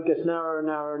mountain, the road gets narrower and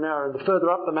narrower and narrower. And the further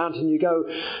up the mountain you go,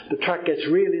 the track gets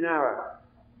really narrow.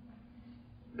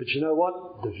 But you know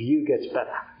what? The view gets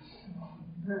better.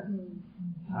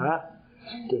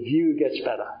 The view gets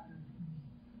better.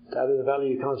 Down in the valley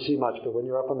you can't see much, but when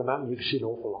you're up on the mountain you can see an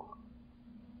awful lot.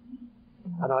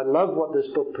 And I love what this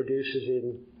book produces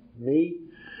in me.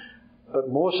 But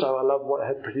more so, I love what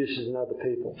it produces in other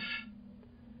people.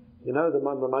 You know,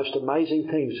 one of the most amazing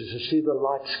things is to see the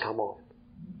lights come on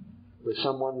with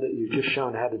someone that you've just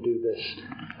shown how to do this.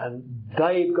 And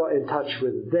they've got in touch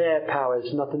with their power.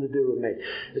 It's nothing to do with me.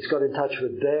 It's got in touch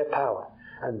with their power.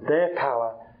 And their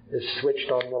power is switched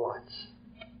on the lights.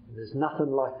 There's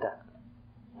nothing like that.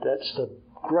 That's the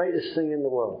greatest thing in the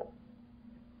world.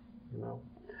 You know.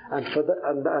 And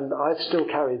and I still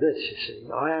carry this, you see.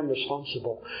 I am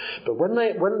responsible. But when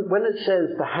it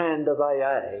says the hand of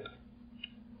AA,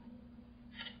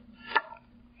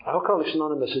 Alcoholics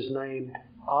Anonymous is named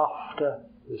after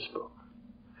this book.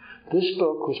 This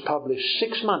book was published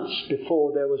 6 months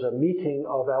before there was a meeting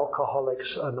of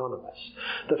Alcoholics Anonymous.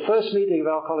 The first meeting of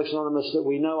Alcoholics Anonymous that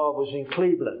we know of was in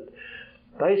Cleveland.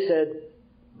 They said,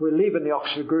 we're leaving the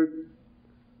Oxford group.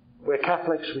 We're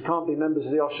Catholics. We can't be members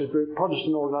of the Oxford group.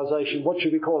 Protestant organisation. What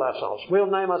should we call ourselves? We'll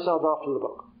name ourselves after the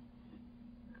book.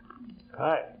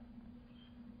 Okay.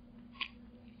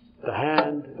 The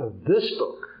hand of this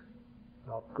book.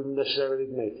 Not necessarily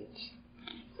the meetings.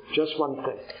 Just one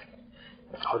thing.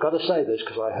 I've got to say this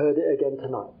because I heard it again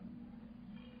tonight.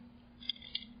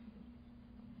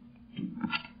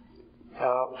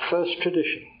 Our first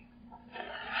tradition,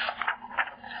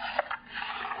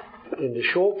 in the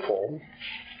short form,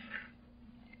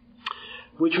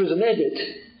 which was an edit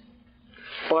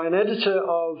by an editor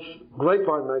of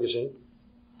Grapevine magazine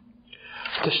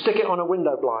to stick it on a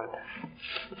window blind.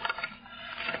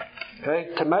 Okay,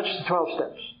 to match the 12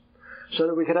 steps. So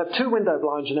that we could have 2 window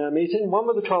blinds in our meeting, one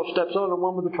with the 12 steps on and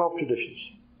one with the 12 traditions.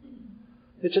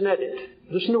 It's an edit.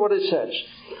 Listen to what it says.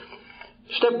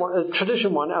 Step 1,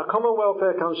 tradition 1, our common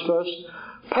welfare comes first.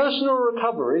 Personal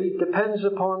recovery depends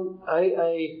upon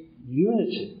AA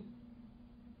unity.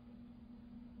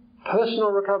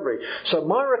 Personal recovery. So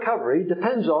my recovery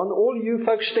depends on all you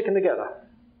folks sticking together.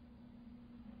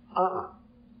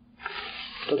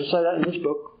 Doesn't say that in this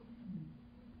book.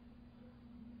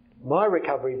 My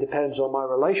recovery depends on my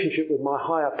relationship with my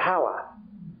higher power.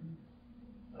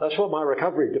 That's what my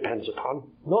recovery depends upon,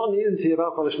 not on the unity of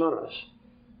Alcoholics Anonymous.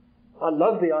 I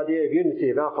love the idea of unity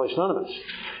of Alcoholics Anonymous,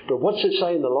 but what's it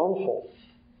say in the long form?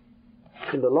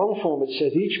 In the long form it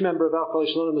says each member of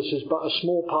Alcoholics Anonymous is but a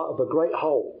small part of a great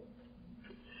whole.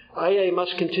 AA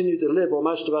must continue to live or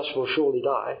most of us will surely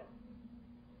die.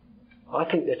 I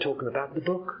think they're talking about the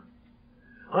book.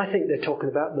 I think they're talking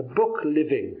about the book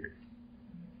living.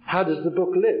 How does the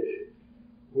book live?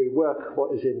 We work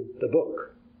what is in the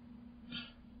book.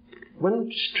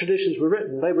 When traditions were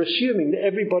written, they were assuming that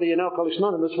everybody in Alcoholics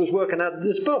Anonymous was working out of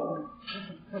this book.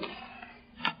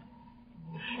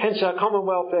 Hence our common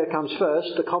welfare comes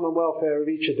first, the common welfare of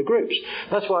each of the groups.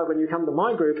 That's why when you come to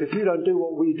my group, if you don't do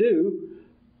what we do,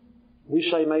 we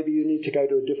say maybe you need to go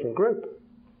to a different group.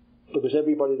 Because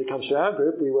everybody that comes to our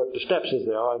group, we work the steps as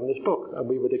they are in this book. And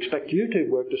we would expect you to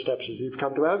work the steps as you've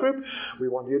come to our group. We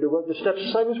want you to work the steps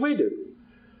the same as we do.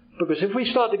 Because if we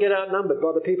start to get outnumbered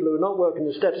by the people who are not working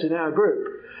the steps in our group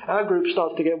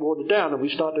starts to get watered down and we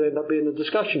start to end up being a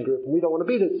discussion group. And we don't want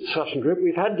to be the discussion group.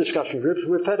 We've had discussion groups.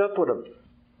 We're fed up with them.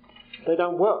 They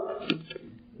don't work.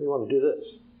 We want to do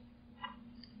this.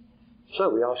 So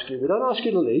we ask you, we don't ask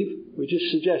you to leave. We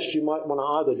just suggest you might want to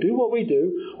either do what we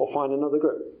do or find another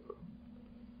group.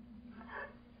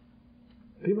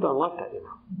 People don't like that, you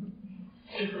know.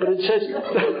 But it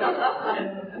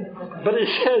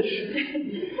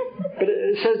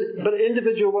says, but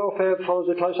individual welfare follows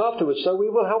it close afterwards. So we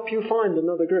will help you find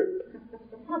another group.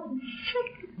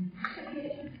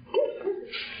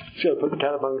 Should I put the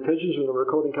cat among the pigeons when the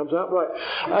recording comes out? Right.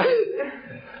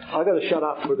 I've got to shut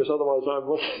up because otherwise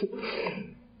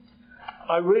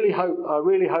I really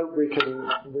hope we can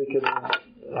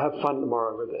have fun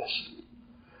tomorrow with this.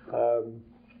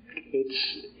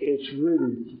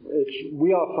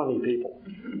 We are funny people.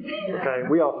 Okay,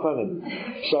 we are funny.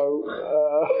 So,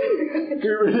 we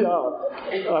really are.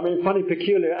 I mean, funny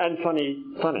peculiar and funny,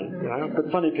 you know, but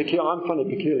funny peculiar, I'm funny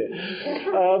peculiar.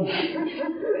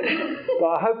 But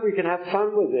I hope we can have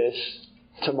fun with this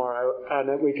tomorrow and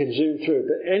that we can zoom through.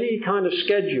 But any kind of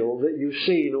schedule that you've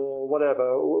seen or whatever,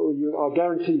 I'll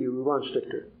guarantee you we won't stick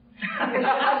to it.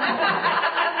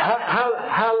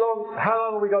 How long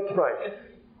have we got to break?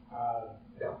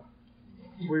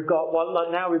 We've got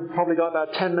now we've probably got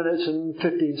about 10 minutes and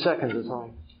 15 seconds or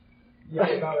something.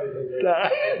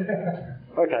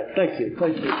 Okay, thank you.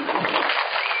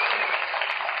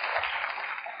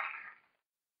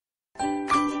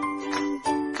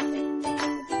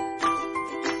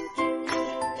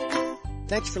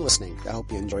 Thanks for listening. I hope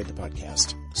you enjoyed the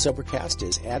podcast. Sobercast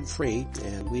is ad-free,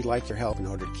 and we'd like your help in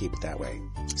order to keep it that way.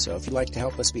 So if you'd like to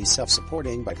help us be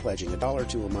self-supporting by pledging $1 or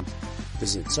 $2 a month,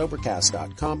 visit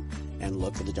Sobercast.com and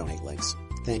look for the donate links.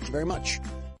 Thank you very much.